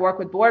try to work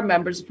with board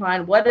members to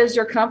find what is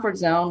your comfort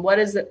zone, what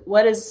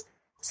is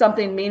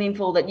something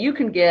meaningful that you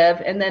can give,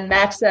 and then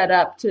match that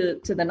up to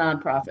the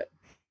nonprofit.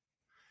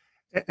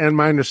 And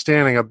my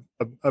understanding,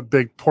 a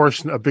big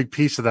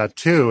piece of that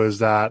too, is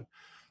that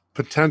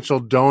potential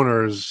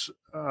donors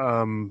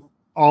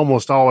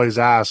almost always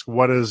ask,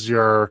 what is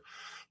your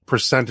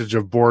percentage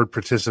of board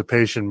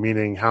participation?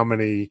 Meaning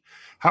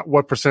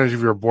what percentage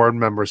of your board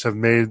members have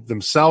made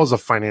themselves a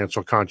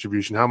financial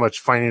contribution? How much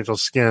financial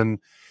skin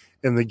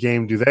in the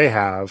game do they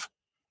have?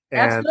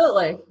 And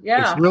absolutely.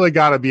 Yeah. It's really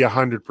got to be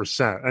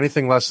 100%.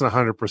 Anything less than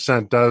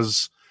 100%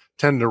 does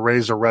tend to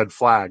raise a red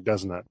flag,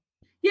 doesn't it?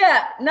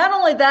 Yeah. Not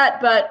only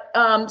that, but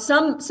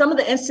some of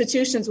the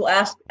institutions will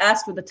ask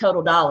for the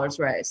total dollars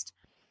raised.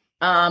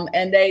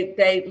 And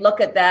they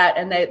look at that,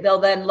 and they'll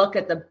then look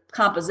at the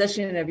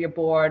composition of your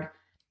board,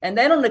 and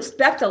they don't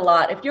expect a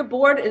lot. If your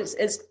board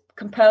is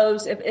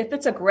composed, if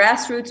it's a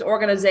grassroots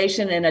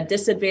organization in a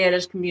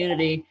disadvantaged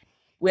community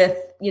with,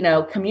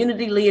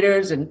 community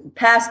leaders and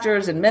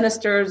pastors and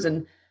ministers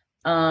and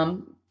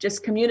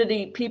just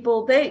community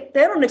people, they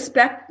don't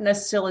expect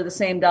necessarily the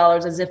same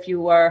dollars as if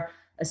you were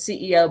a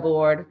CEO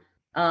board.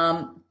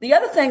 The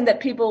other thing that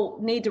people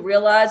need to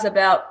realize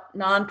about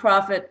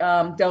nonprofit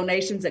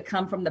donations that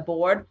come from the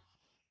board,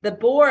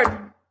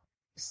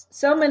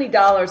 so many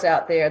dollars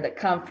out there that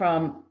come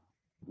from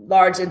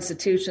large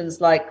institutions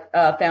like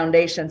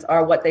foundations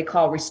are what they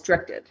call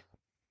restricted.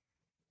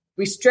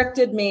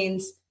 Restricted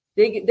means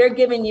they're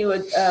giving you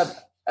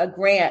a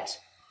grant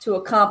to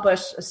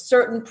accomplish a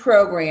certain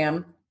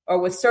program or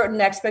with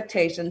certain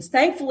expectations.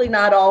 Thankfully,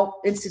 not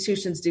all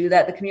institutions do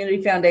that. The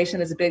Community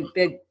Foundation is been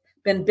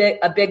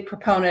a big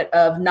proponent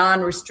of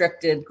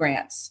non-restricted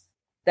grants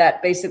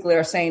that basically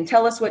are saying,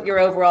 tell us what your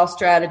overall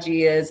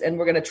strategy is, and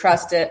we're going to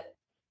trust it.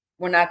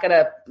 We're not going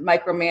to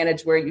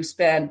micromanage where you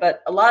spend.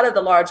 But a lot of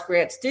the large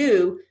grants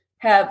do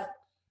have,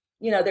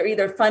 they're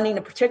either funding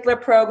a particular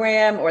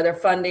program, or they're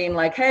funding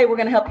like, hey, we're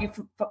going to help you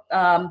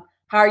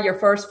hire your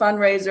first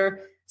fundraiser.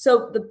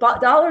 So the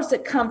dollars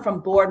that come from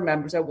board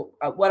members are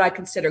what I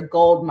consider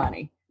gold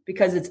money,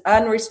 because it's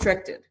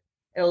unrestricted.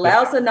 It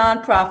allows the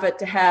nonprofit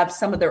to have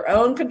some of their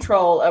own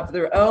control of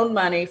their own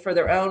money for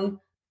their own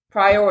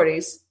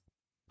priorities,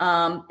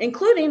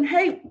 including,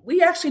 hey,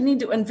 we actually need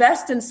to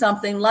invest in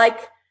something, like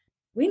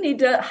we need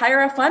to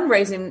hire a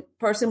fundraising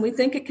person. We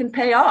think it can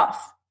pay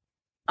off.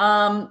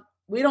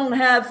 We don't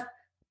have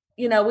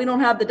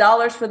the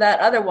dollars for that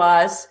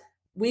otherwise.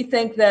 We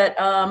think that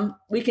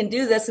we can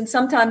do this. And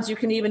sometimes you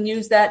can even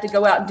use that to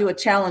go out and do a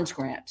challenge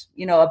grant.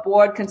 A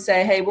board can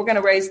say, hey, we're going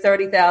to raise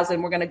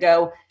 $30,000. We're going to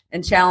go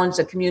and challenge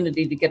the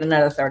community to get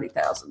another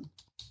 $30,000.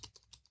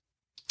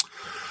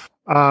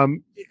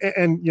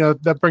 And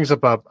that brings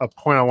up a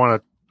point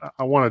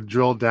I want to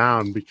drill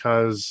down,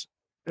 because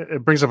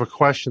it brings up a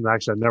question that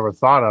actually I never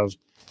thought of,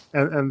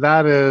 and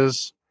that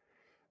is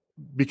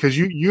because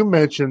you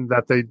mentioned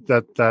that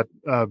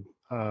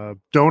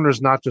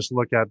donors not just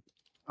look at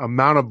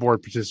amount of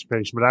board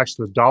participation, but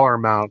actually the dollar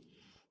amount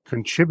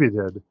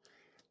contributed,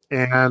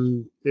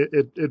 and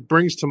it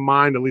brings to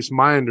mind, at least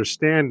my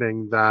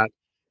understanding, that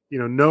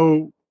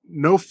no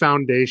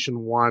foundation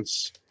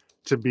wants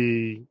to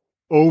be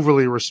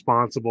overly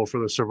responsible for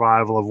the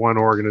survival of one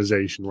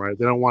organization, right?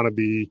 They don't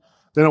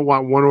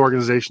want one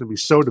organization to be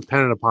so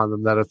dependent upon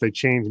them that if they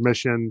change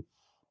mission,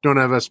 don't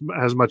have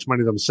as much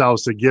money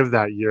themselves to give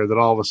that year, that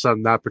all of a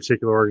sudden that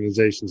particular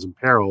organization is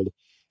imperiled.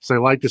 So they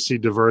like to see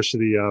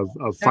diversity of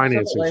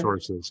financing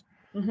sources.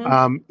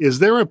 Mm-hmm. Is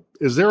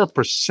there a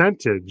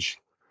percentage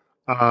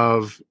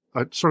of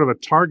a sort of a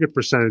target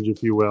percentage,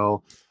 if you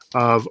will,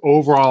 of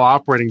overall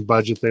operating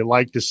budget they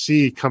like to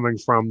see coming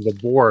from the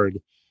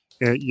board?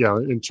 And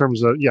in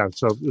terms of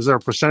so is there a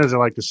percentage they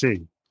like to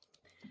see?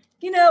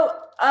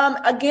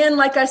 Again,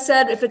 like I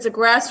said, if it's a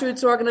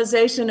grassroots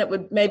organization, it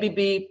would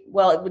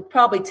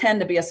probably tend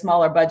to be a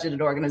smaller budgeted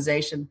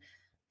organization.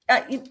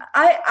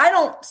 I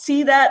don't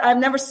see that. I've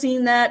never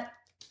seen that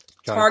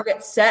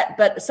target set,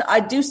 but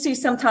I do see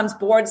sometimes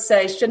boards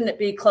say, shouldn't it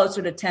be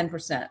closer to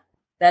 10%?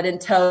 That in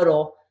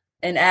total,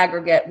 in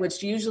aggregate,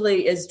 which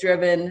usually is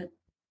driven.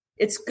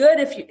 It's good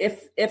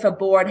if a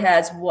board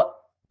has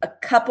a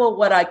couple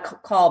what I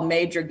call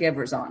major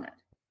givers on it.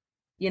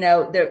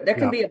 There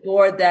can be a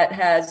board that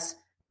has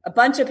a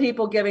bunch of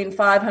people giving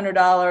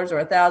 $500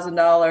 or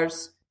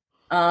 $1,000.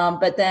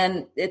 But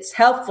then it's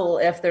helpful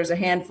if there's a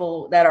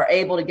handful that are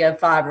able to give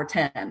 5 or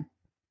 10.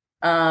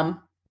 And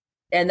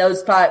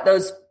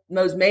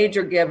those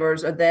major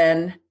givers are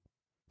then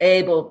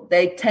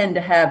they tend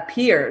to have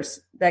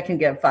peers that can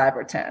give 5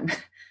 or 10,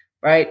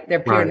 right?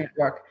 Their peer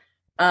network.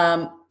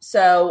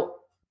 So,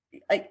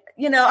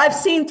 I've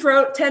seen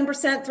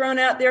 10% thrown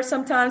out there,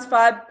 sometimes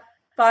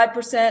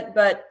 5%,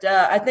 but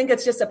I think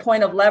it's just a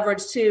point of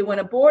leverage too. When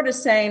a board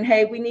is saying,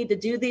 hey, we need to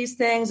do these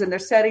things, and they're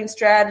setting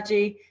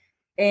strategy,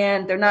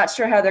 and they're not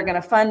sure how they're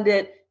going to fund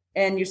it,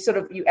 and you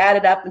add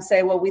it up and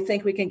say, well, we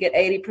think we can get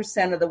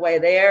 80% of the way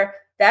there.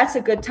 That's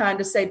a good time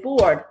to say,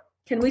 board,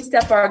 can we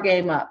step our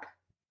game up?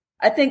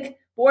 I think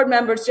board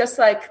members, just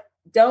like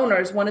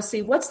donors, want to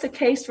see what's the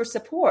case for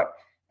support.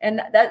 And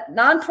that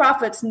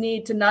nonprofits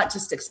need to not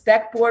just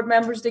expect board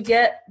members to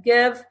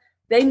give,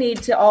 they need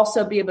to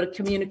also be able to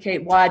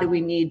communicate, why do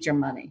we need your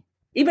money?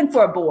 Even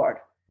for a board,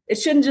 it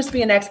shouldn't just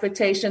be an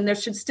expectation. There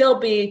should still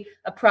be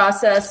a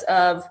process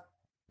of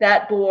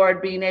that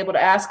board being able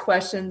to ask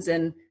questions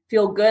and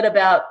feel good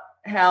about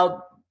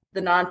how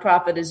the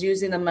nonprofit is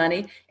using the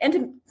money, and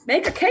to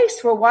make a case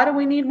for why do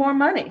we need more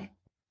money?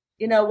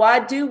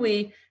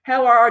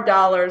 How are our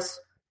dollars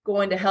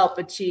going to help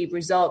achieve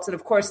results? And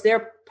of course,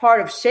 they're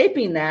part of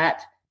shaping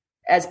that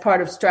as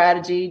part of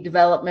strategy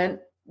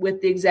development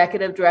with the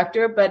executive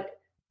director. But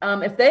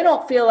if they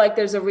don't feel like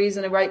there's a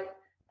reason to write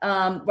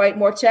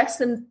more checks,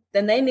 then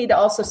they need to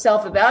also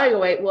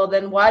self-evaluate. Well,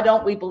 then why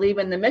don't we believe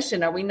in the mission?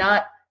 Do we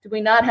not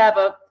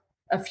have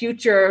a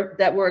future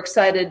that we're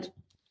excited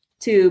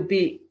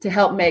to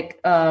help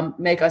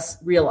make us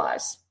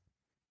realize,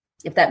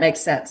 if that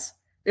makes sense?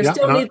 There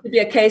still needs to be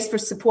a case for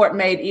support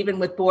made, even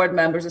with board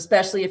members,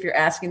 especially if you're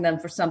asking them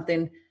for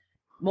something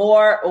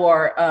more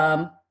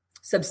or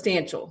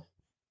substantial.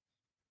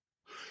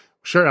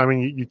 Sure. I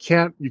mean, you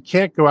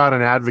can't go out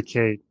and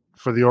advocate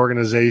for the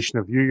organization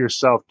if you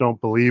yourself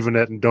don't believe in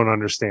it and don't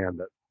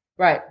understand it.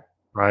 Right.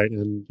 Right.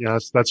 And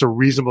that's a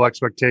reasonable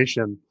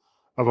expectation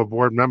of a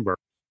board member.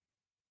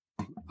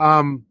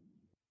 Now,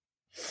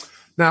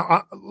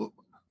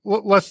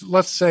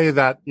 let's say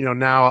that,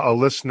 now a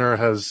listener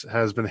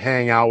has been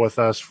hanging out with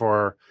us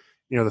for,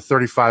 the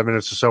 35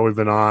 minutes or so we've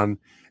been on,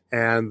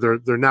 and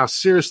they're now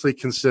seriously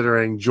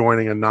considering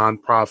joining a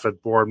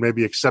nonprofit board,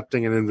 maybe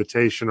accepting an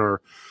invitation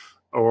or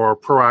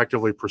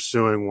proactively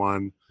pursuing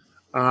one.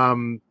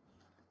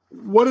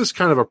 What is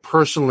kind of a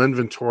personal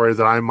inventory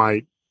that I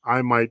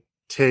might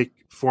take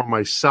for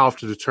myself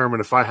to determine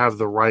if I have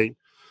the right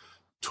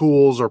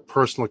tools or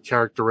personal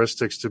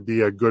characteristics to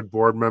be a good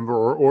board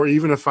member, or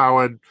even if I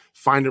would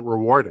find it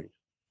rewarding?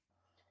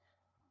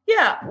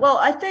 Yeah, well,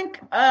 I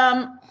think,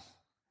 have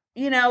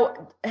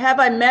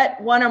I met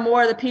one or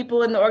more of the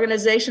people in the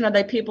organization? Are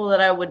they people that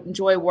I would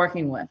enjoy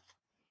working with?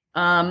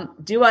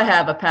 Do I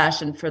have a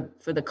passion for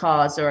the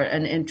cause or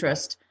an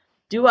interest?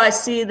 Do I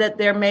see that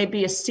there may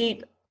be a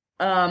seat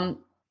or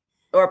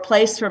a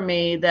place for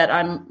me that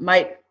I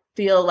might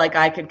feel like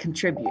I could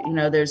contribute?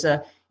 There's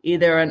of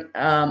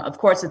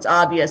course, it's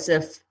obvious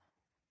if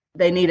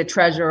they need a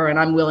treasurer and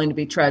I'm willing to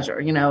be treasurer,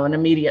 an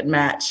immediate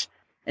match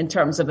in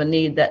terms of a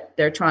need that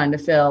they're trying to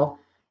fill.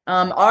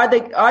 Are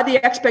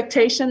the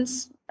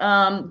expectations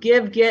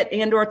give, get,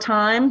 and or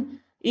time,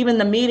 even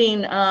the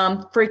meeting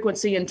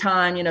frequency and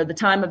time, the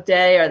time of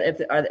day,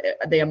 are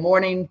they a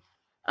morning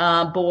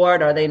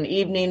board? Are they an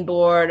evening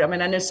board? I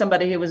mean, I know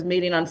somebody who was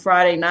meeting on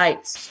Friday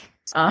nights.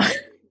 Wow.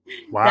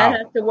 That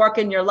has to work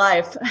in your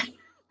life.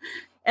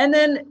 And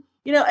then,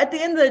 at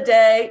the end of the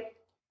day,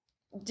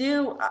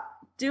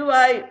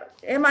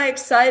 am I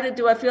excited?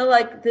 Do I feel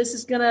like this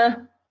is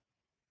gonna,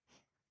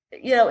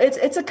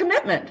 it's a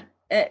commitment.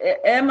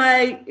 Am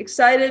I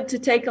excited to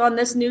take on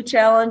this new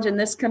challenge and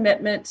this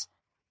commitment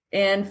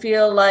and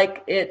feel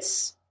like and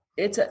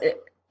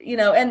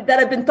that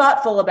I've been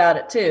thoughtful about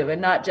it too,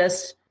 and not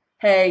just,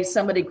 hey,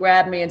 somebody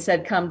grabbed me and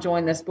said, come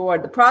join this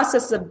board. The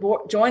process of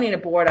joining a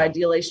board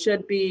ideally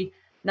should be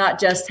not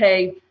just,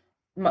 hey,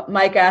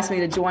 Mike asked me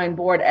to join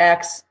board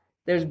X.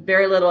 There's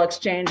very little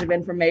exchange of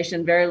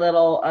information, very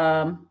little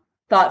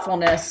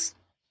thoughtfulness.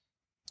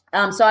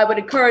 So I would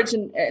encourage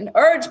and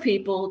urge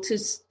people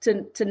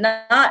to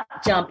not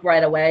jump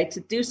right away, to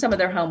do some of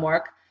their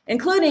homework,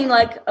 including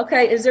like,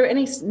 okay, is there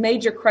any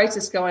major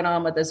crisis going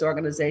on with this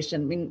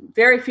organization? I mean,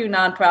 very few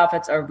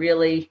nonprofits are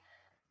really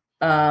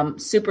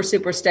super,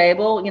 super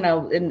stable,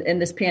 in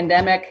this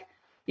pandemic,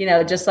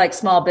 just like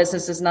small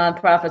businesses,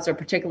 nonprofits are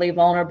particularly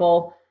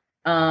vulnerable.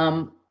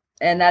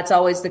 And that's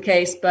always the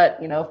case.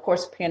 But, of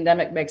course, the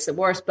pandemic makes it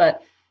worse.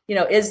 But,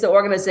 is the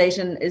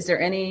organization,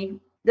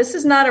 this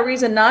is not a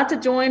reason not to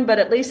join, but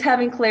at least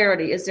having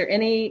clarity. Is there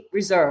any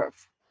reserve?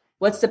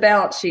 What's the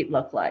balance sheet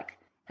look like?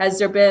 Has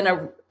there been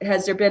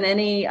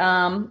any,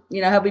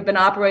 have we been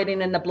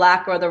operating in the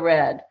black or the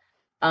red?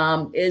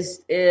 How's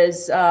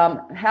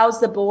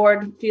the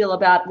board feel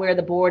about where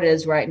the board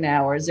is right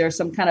now? Or is there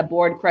some kind of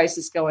board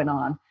crisis going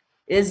on?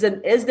 Is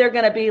there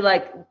going to be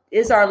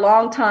is our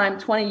longtime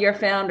 20-year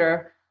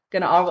founder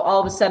going to all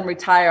of a sudden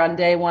retire on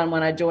day one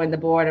when I join the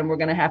board, and we're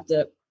going to have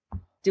to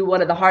do one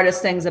of the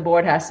hardest things the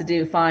board has to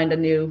do, find a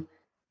new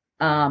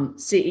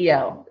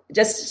CEO?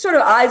 Just sort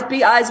of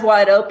be eyes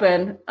wide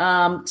open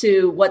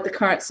to what the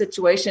current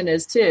situation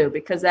is too,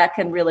 because that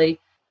can really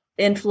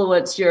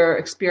influence your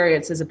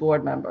experience as a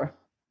board member.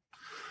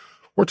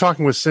 We're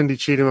talking with Cindy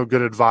Cheatham of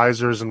Good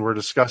Advisors, and we're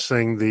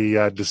discussing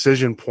the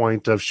decision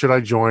point of should I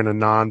join a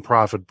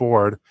nonprofit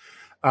board.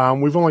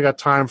 We've only got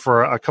time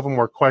for a couple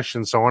more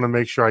questions, so I want to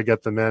make sure I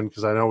get them in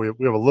because I know we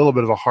have a little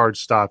bit of a hard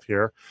stop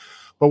here.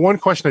 But one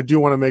question I do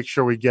want to make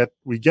sure we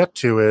get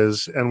to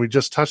is, and we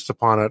just touched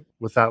upon it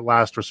with that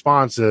last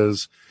response,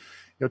 is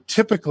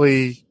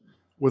typically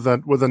with a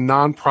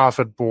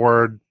nonprofit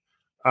board,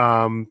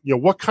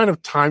 what kind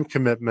of time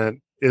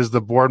commitment is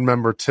the board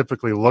member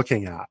typically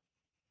looking at?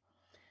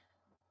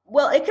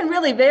 Well, it can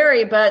really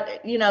vary,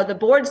 but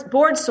the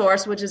board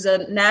source, which is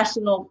a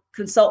national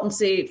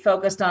consultancy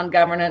focused on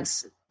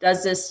governance,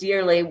 does this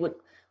yearly,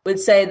 would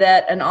say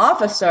that an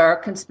officer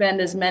can spend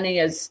as many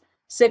as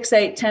 6,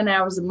 8, 10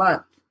 hours a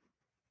month.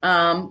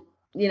 A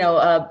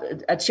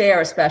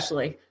chair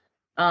especially.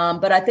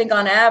 But I think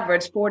on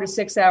average, 4 to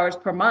 6 hours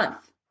per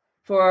month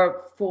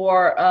for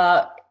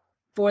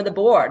the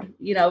board,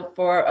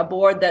 for a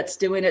board that's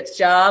doing its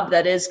job,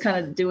 that is kind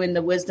of doing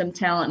the wisdom,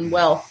 talent, and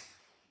wealth.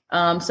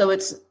 So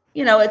it's,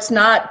 it's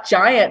not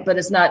giant, but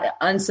it's not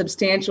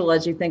unsubstantial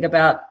as you think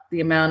about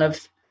the amount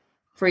of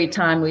free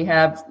time we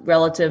have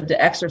relative to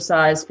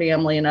exercise,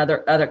 family, and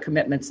other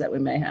commitments that we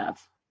may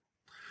have.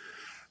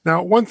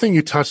 Now, one thing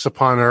you touched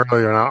upon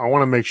earlier, and I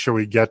want to make sure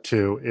we get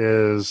to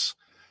is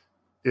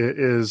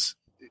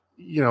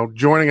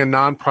joining a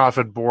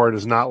nonprofit board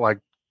is not like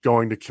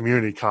going to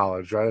community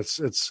college, right?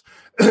 It's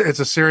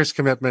a serious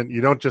commitment.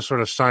 You don't just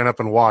sort of sign up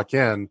and walk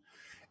in.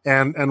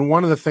 And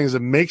one of the things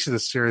that makes it a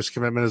serious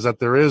commitment is that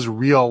there is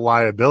real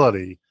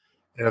liability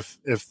if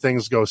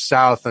things go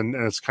south and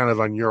it's kind of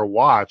on your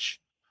watch.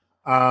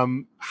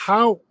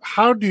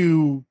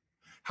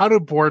 How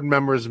do board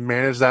members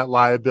manage that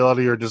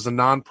liability, or does the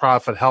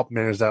nonprofit help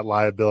manage that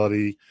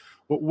liability?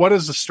 What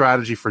is the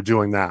strategy for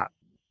doing that?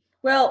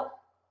 Well,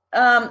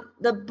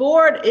 the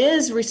board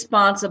is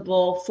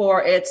responsible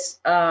for its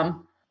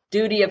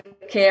duty of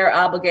care,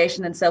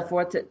 obligation, and so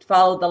forth to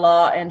follow the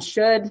law, and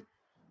should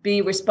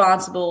be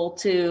responsible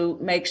to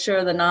make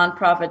sure the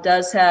nonprofit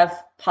does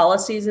have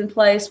policies in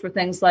place for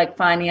things like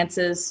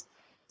finances,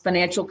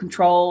 financial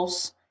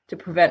controls to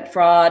prevent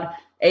fraud,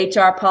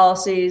 HR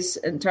policies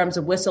in terms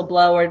of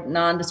whistleblower,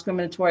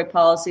 non-discriminatory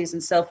policies,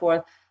 and so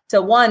forth.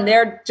 So one,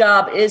 their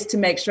job is to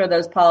make sure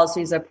those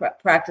policies or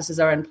practices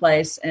are in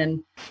place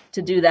and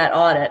to do that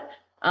audit.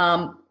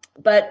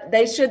 But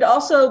they should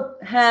also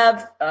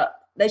have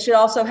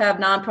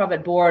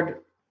nonprofit board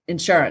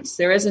insurance.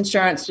 There is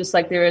insurance just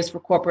like there is for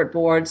corporate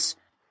boards.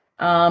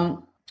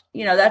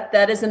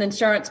 That is an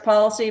insurance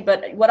policy.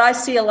 But what I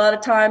see a lot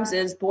of times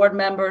is board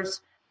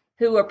members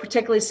who are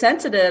particularly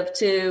sensitive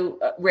to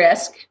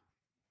risk.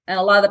 And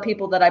a lot of the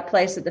people that I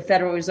place at the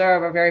Federal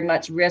Reserve are very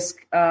much risk.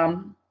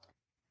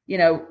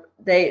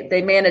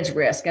 They manage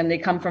risk and they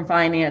come from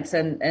finance.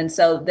 And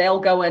so they'll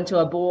go into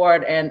a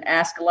board and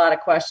ask a lot of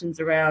questions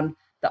around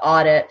the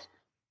audit,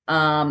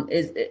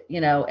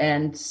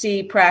 and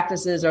see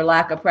practices or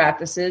lack of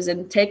practices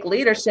and take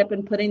leadership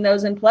in putting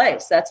those in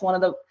place. That's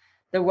one of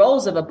the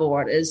roles of a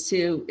board is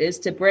to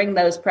bring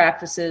those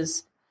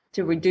practices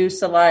to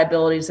reduce the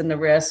liabilities and the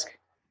risk.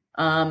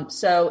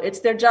 So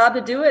it's their job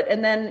to do it.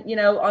 And then,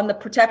 on the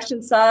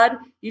protection side,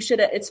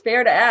 it's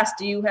fair to ask,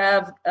 do you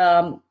have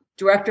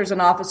directors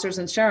and officers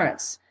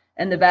insurance?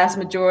 And the vast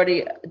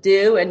majority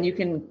do. And you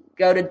can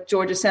go to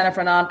Georgia Center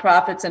for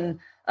Nonprofits and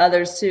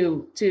others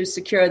to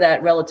secure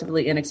that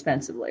relatively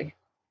inexpensively.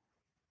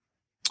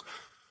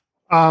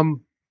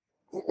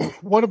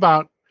 What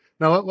about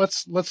now?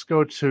 Let's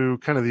go to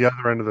kind of the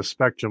other end of the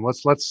spectrum.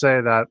 Let's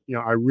say that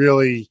I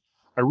really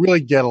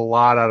get a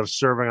lot out of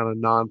serving on a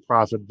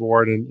nonprofit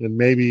board, and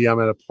maybe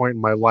I'm at a point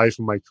in my life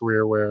and my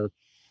career where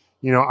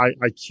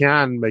I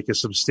can make a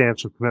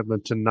substantial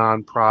commitment to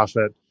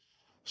nonprofit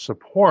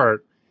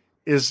support.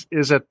 Is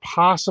it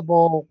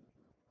possible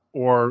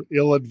or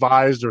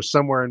ill-advised or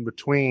somewhere in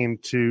between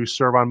to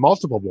serve on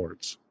multiple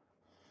boards?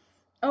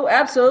 Oh,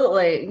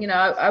 absolutely.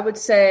 I would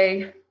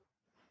say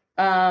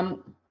a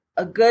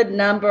good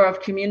number of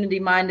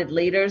community-minded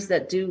leaders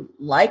that do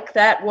like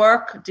that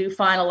work, do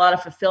find a lot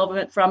of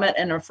fulfillment from it,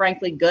 and are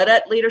frankly good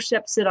at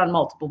leadership, sit on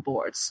multiple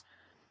boards.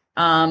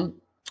 And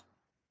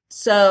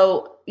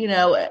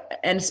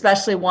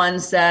especially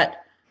ones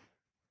that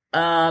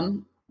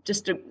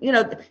it's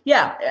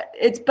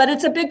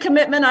a big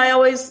commitment.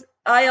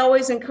 I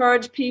always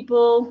encourage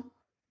people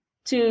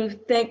to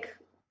think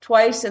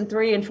twice and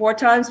 3 and 4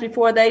 times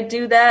before they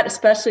do that,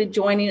 especially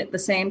joining at the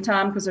same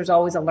time, because there's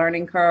always a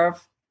learning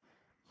curve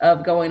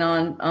of going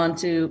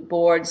onto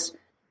boards.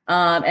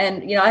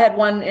 I had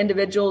one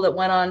individual that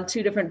went on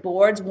 2 different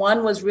boards.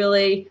 One was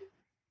really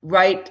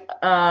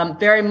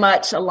very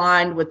much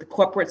aligned with the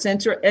corporate's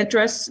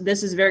interests.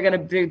 This is going to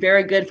be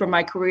very good for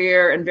my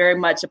career, and very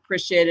much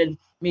appreciated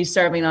me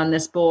serving on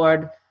this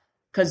board,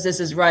 because this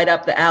is right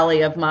up the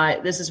alley of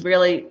this is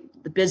really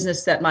the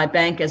business that my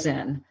bank is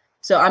in.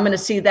 So I'm going to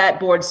see that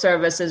board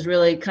service as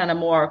really kind of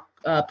more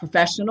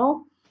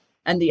professional.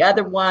 And the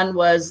other one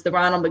was the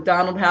Ronald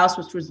McDonald House,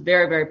 which was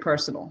very, very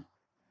personal.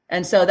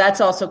 And so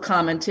that's also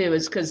common too,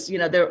 is because,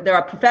 there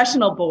are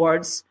professional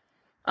boards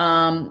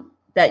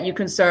that you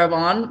can serve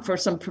on for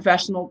some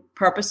professional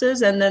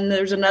purposes. And then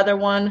there's another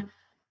one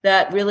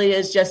that really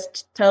is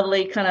just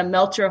totally kind of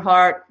melt your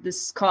heart.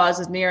 This cause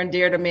is near and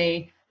dear to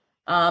me.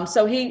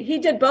 So he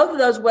did both of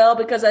those well,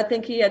 because I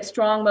think he had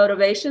strong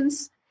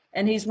motivations,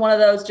 and he's one of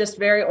those just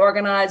very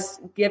organized,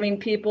 giving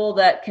people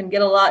that can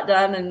get a lot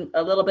done in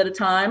a little bit of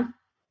time.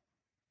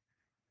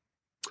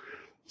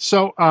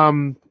 So,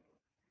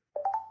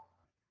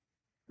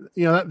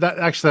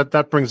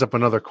 that brings up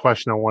another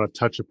question I want to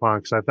touch upon,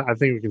 because I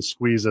think we can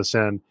squeeze this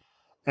in.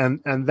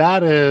 And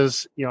that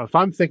is, if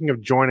I'm thinking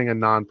of joining a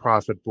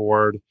nonprofit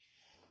board,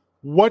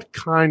 what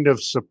kind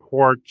of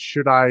support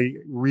should I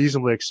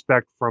reasonably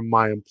expect from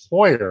my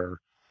employer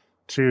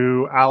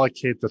to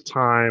allocate the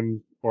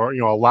time or,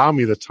 allow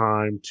me the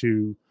time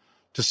to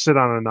sit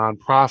on a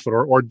nonprofit,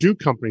 or do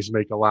companies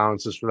make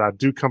allowances for that?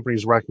 Do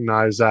companies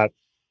recognize that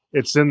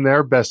it's in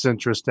their best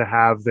interest to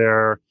have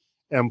their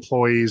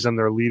employees and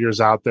their leaders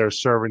out there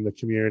serving the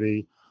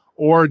community?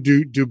 Or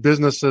do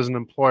businesses and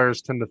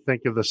employers tend to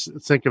think of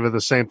it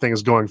the same thing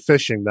as going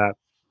fishing, that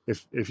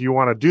if you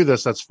want to do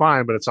this, that's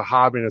fine, but it's a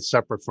hobby and it's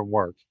separate from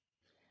work?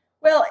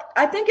 Well,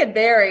 I think it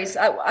varies.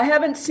 I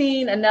haven't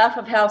seen enough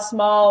of how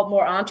small,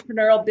 more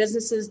entrepreneurial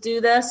businesses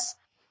do this,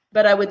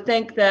 but I would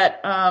think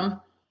that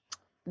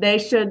they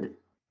should,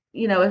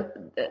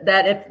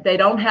 that if they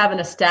don't have an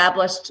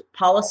established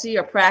policy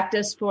or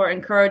practice for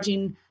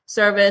encouraging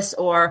service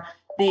or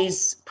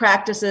these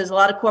practices, a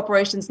lot of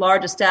corporations,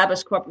 large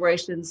established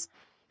corporations,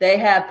 they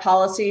have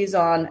policies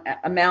on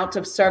amount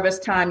of service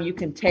time you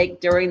can take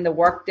during the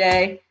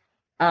workday.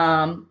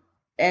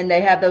 And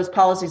they have those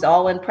policies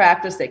all in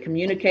practice. They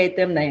communicate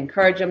them, they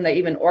encourage them, they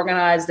even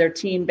organize their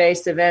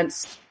team-based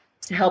events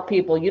to help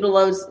people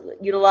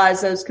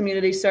utilize those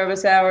community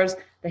service hours.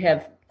 They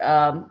have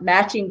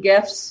matching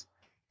gifts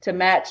to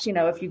match,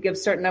 if you give a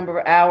certain number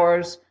of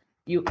hours,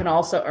 you can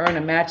also earn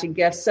a matching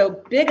gift.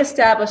 So big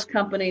established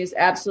companies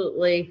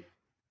absolutely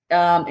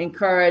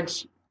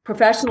encourage.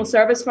 Professional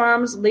service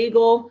firms,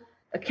 legal,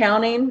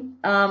 accounting,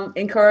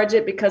 encourage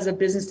it because of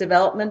business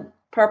development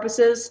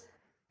purposes.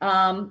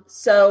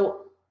 So,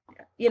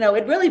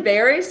 it really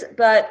varies,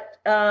 but,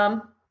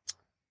 and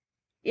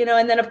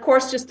then of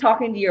course, just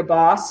talking to your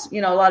boss,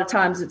 a lot of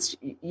times it's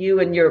you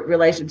and your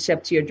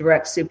relationship to your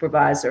direct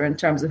supervisor in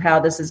terms of how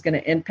this is going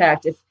to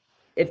impact.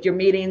 If your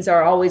meetings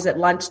are always at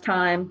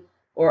lunchtime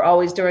or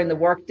always during the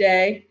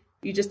workday,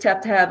 you just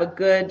have to have a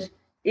good,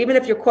 even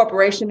if your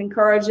corporation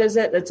encourages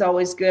it, it's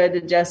always good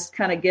to just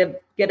kind of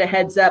get a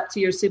heads up to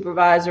your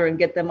supervisor and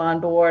get them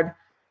on board.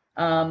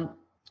 But,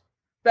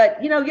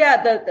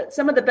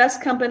 some of the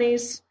best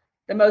companies,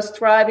 the most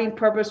thriving,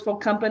 purposeful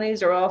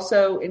companies are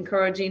also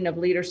encouraging of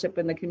leadership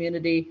in the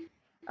community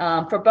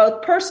for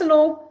both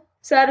personal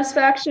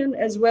satisfaction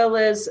as well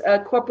as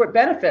corporate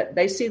benefit.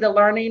 They see the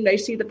learning, they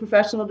see the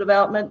professional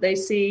development, they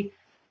see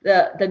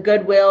the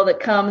goodwill that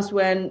comes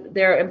when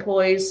their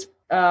employees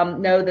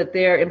know that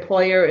their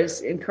employer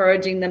is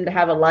encouraging them to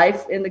have a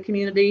life in the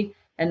community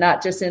and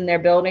not just in their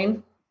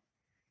building.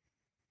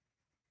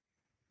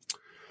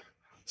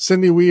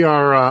 Cindy, we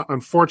are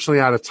unfortunately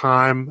out of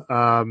time.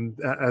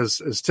 As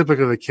is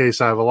typically the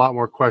case, I have a lot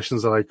more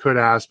questions that I could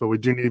ask, but we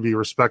do need to be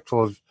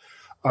respectful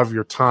of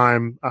your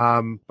time.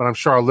 But I'm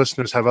sure our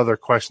listeners have other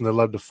questions they'd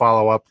love to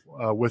follow up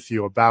with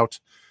you about.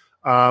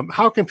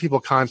 How can people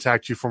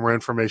contact you for more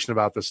information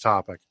about this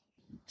topic?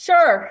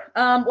 Sure.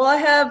 Well, I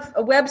have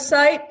a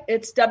website.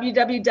 It's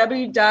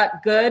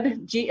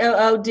www.good,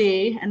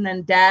 G-O-O-D, and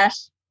then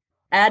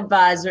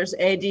 -advisors,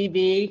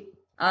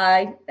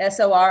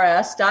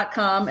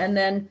 ADVISORS.com, and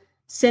then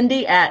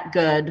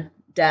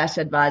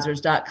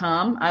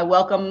Cindy@good-advisors.com. I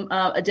welcome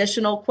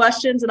additional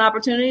questions and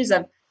opportunities.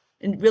 I've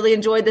really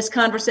enjoyed this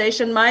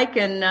conversation, Mike,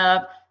 and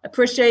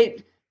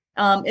appreciate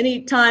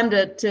any time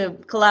to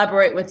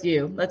collaborate with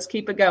you. Let's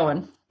keep it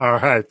going. All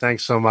right.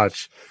 Thanks so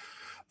much.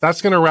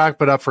 That's going to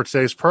wrap it up for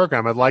today's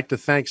program. I'd like to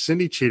thank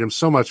Cindy Cheatham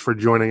so much for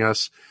joining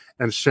us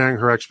and sharing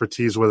her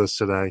expertise with us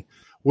today.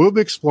 We'll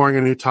be exploring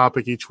a new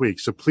topic each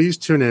week, so please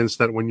tune in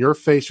so that when you're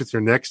faced with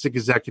your next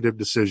executive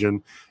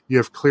decision, you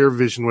have clear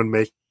vision when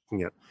making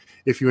it.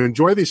 If you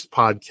enjoy these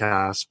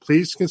podcasts,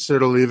 please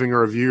consider leaving a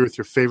review with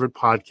your favorite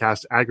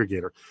podcast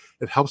aggregator.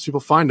 It helps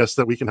people find us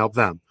so that we can help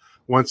them.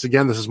 Once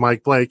again, this is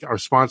Mike Blake. Our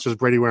sponsor is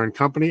Brady Ware &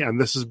 Company,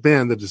 and this has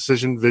been the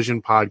Decision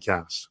Vision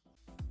Podcast.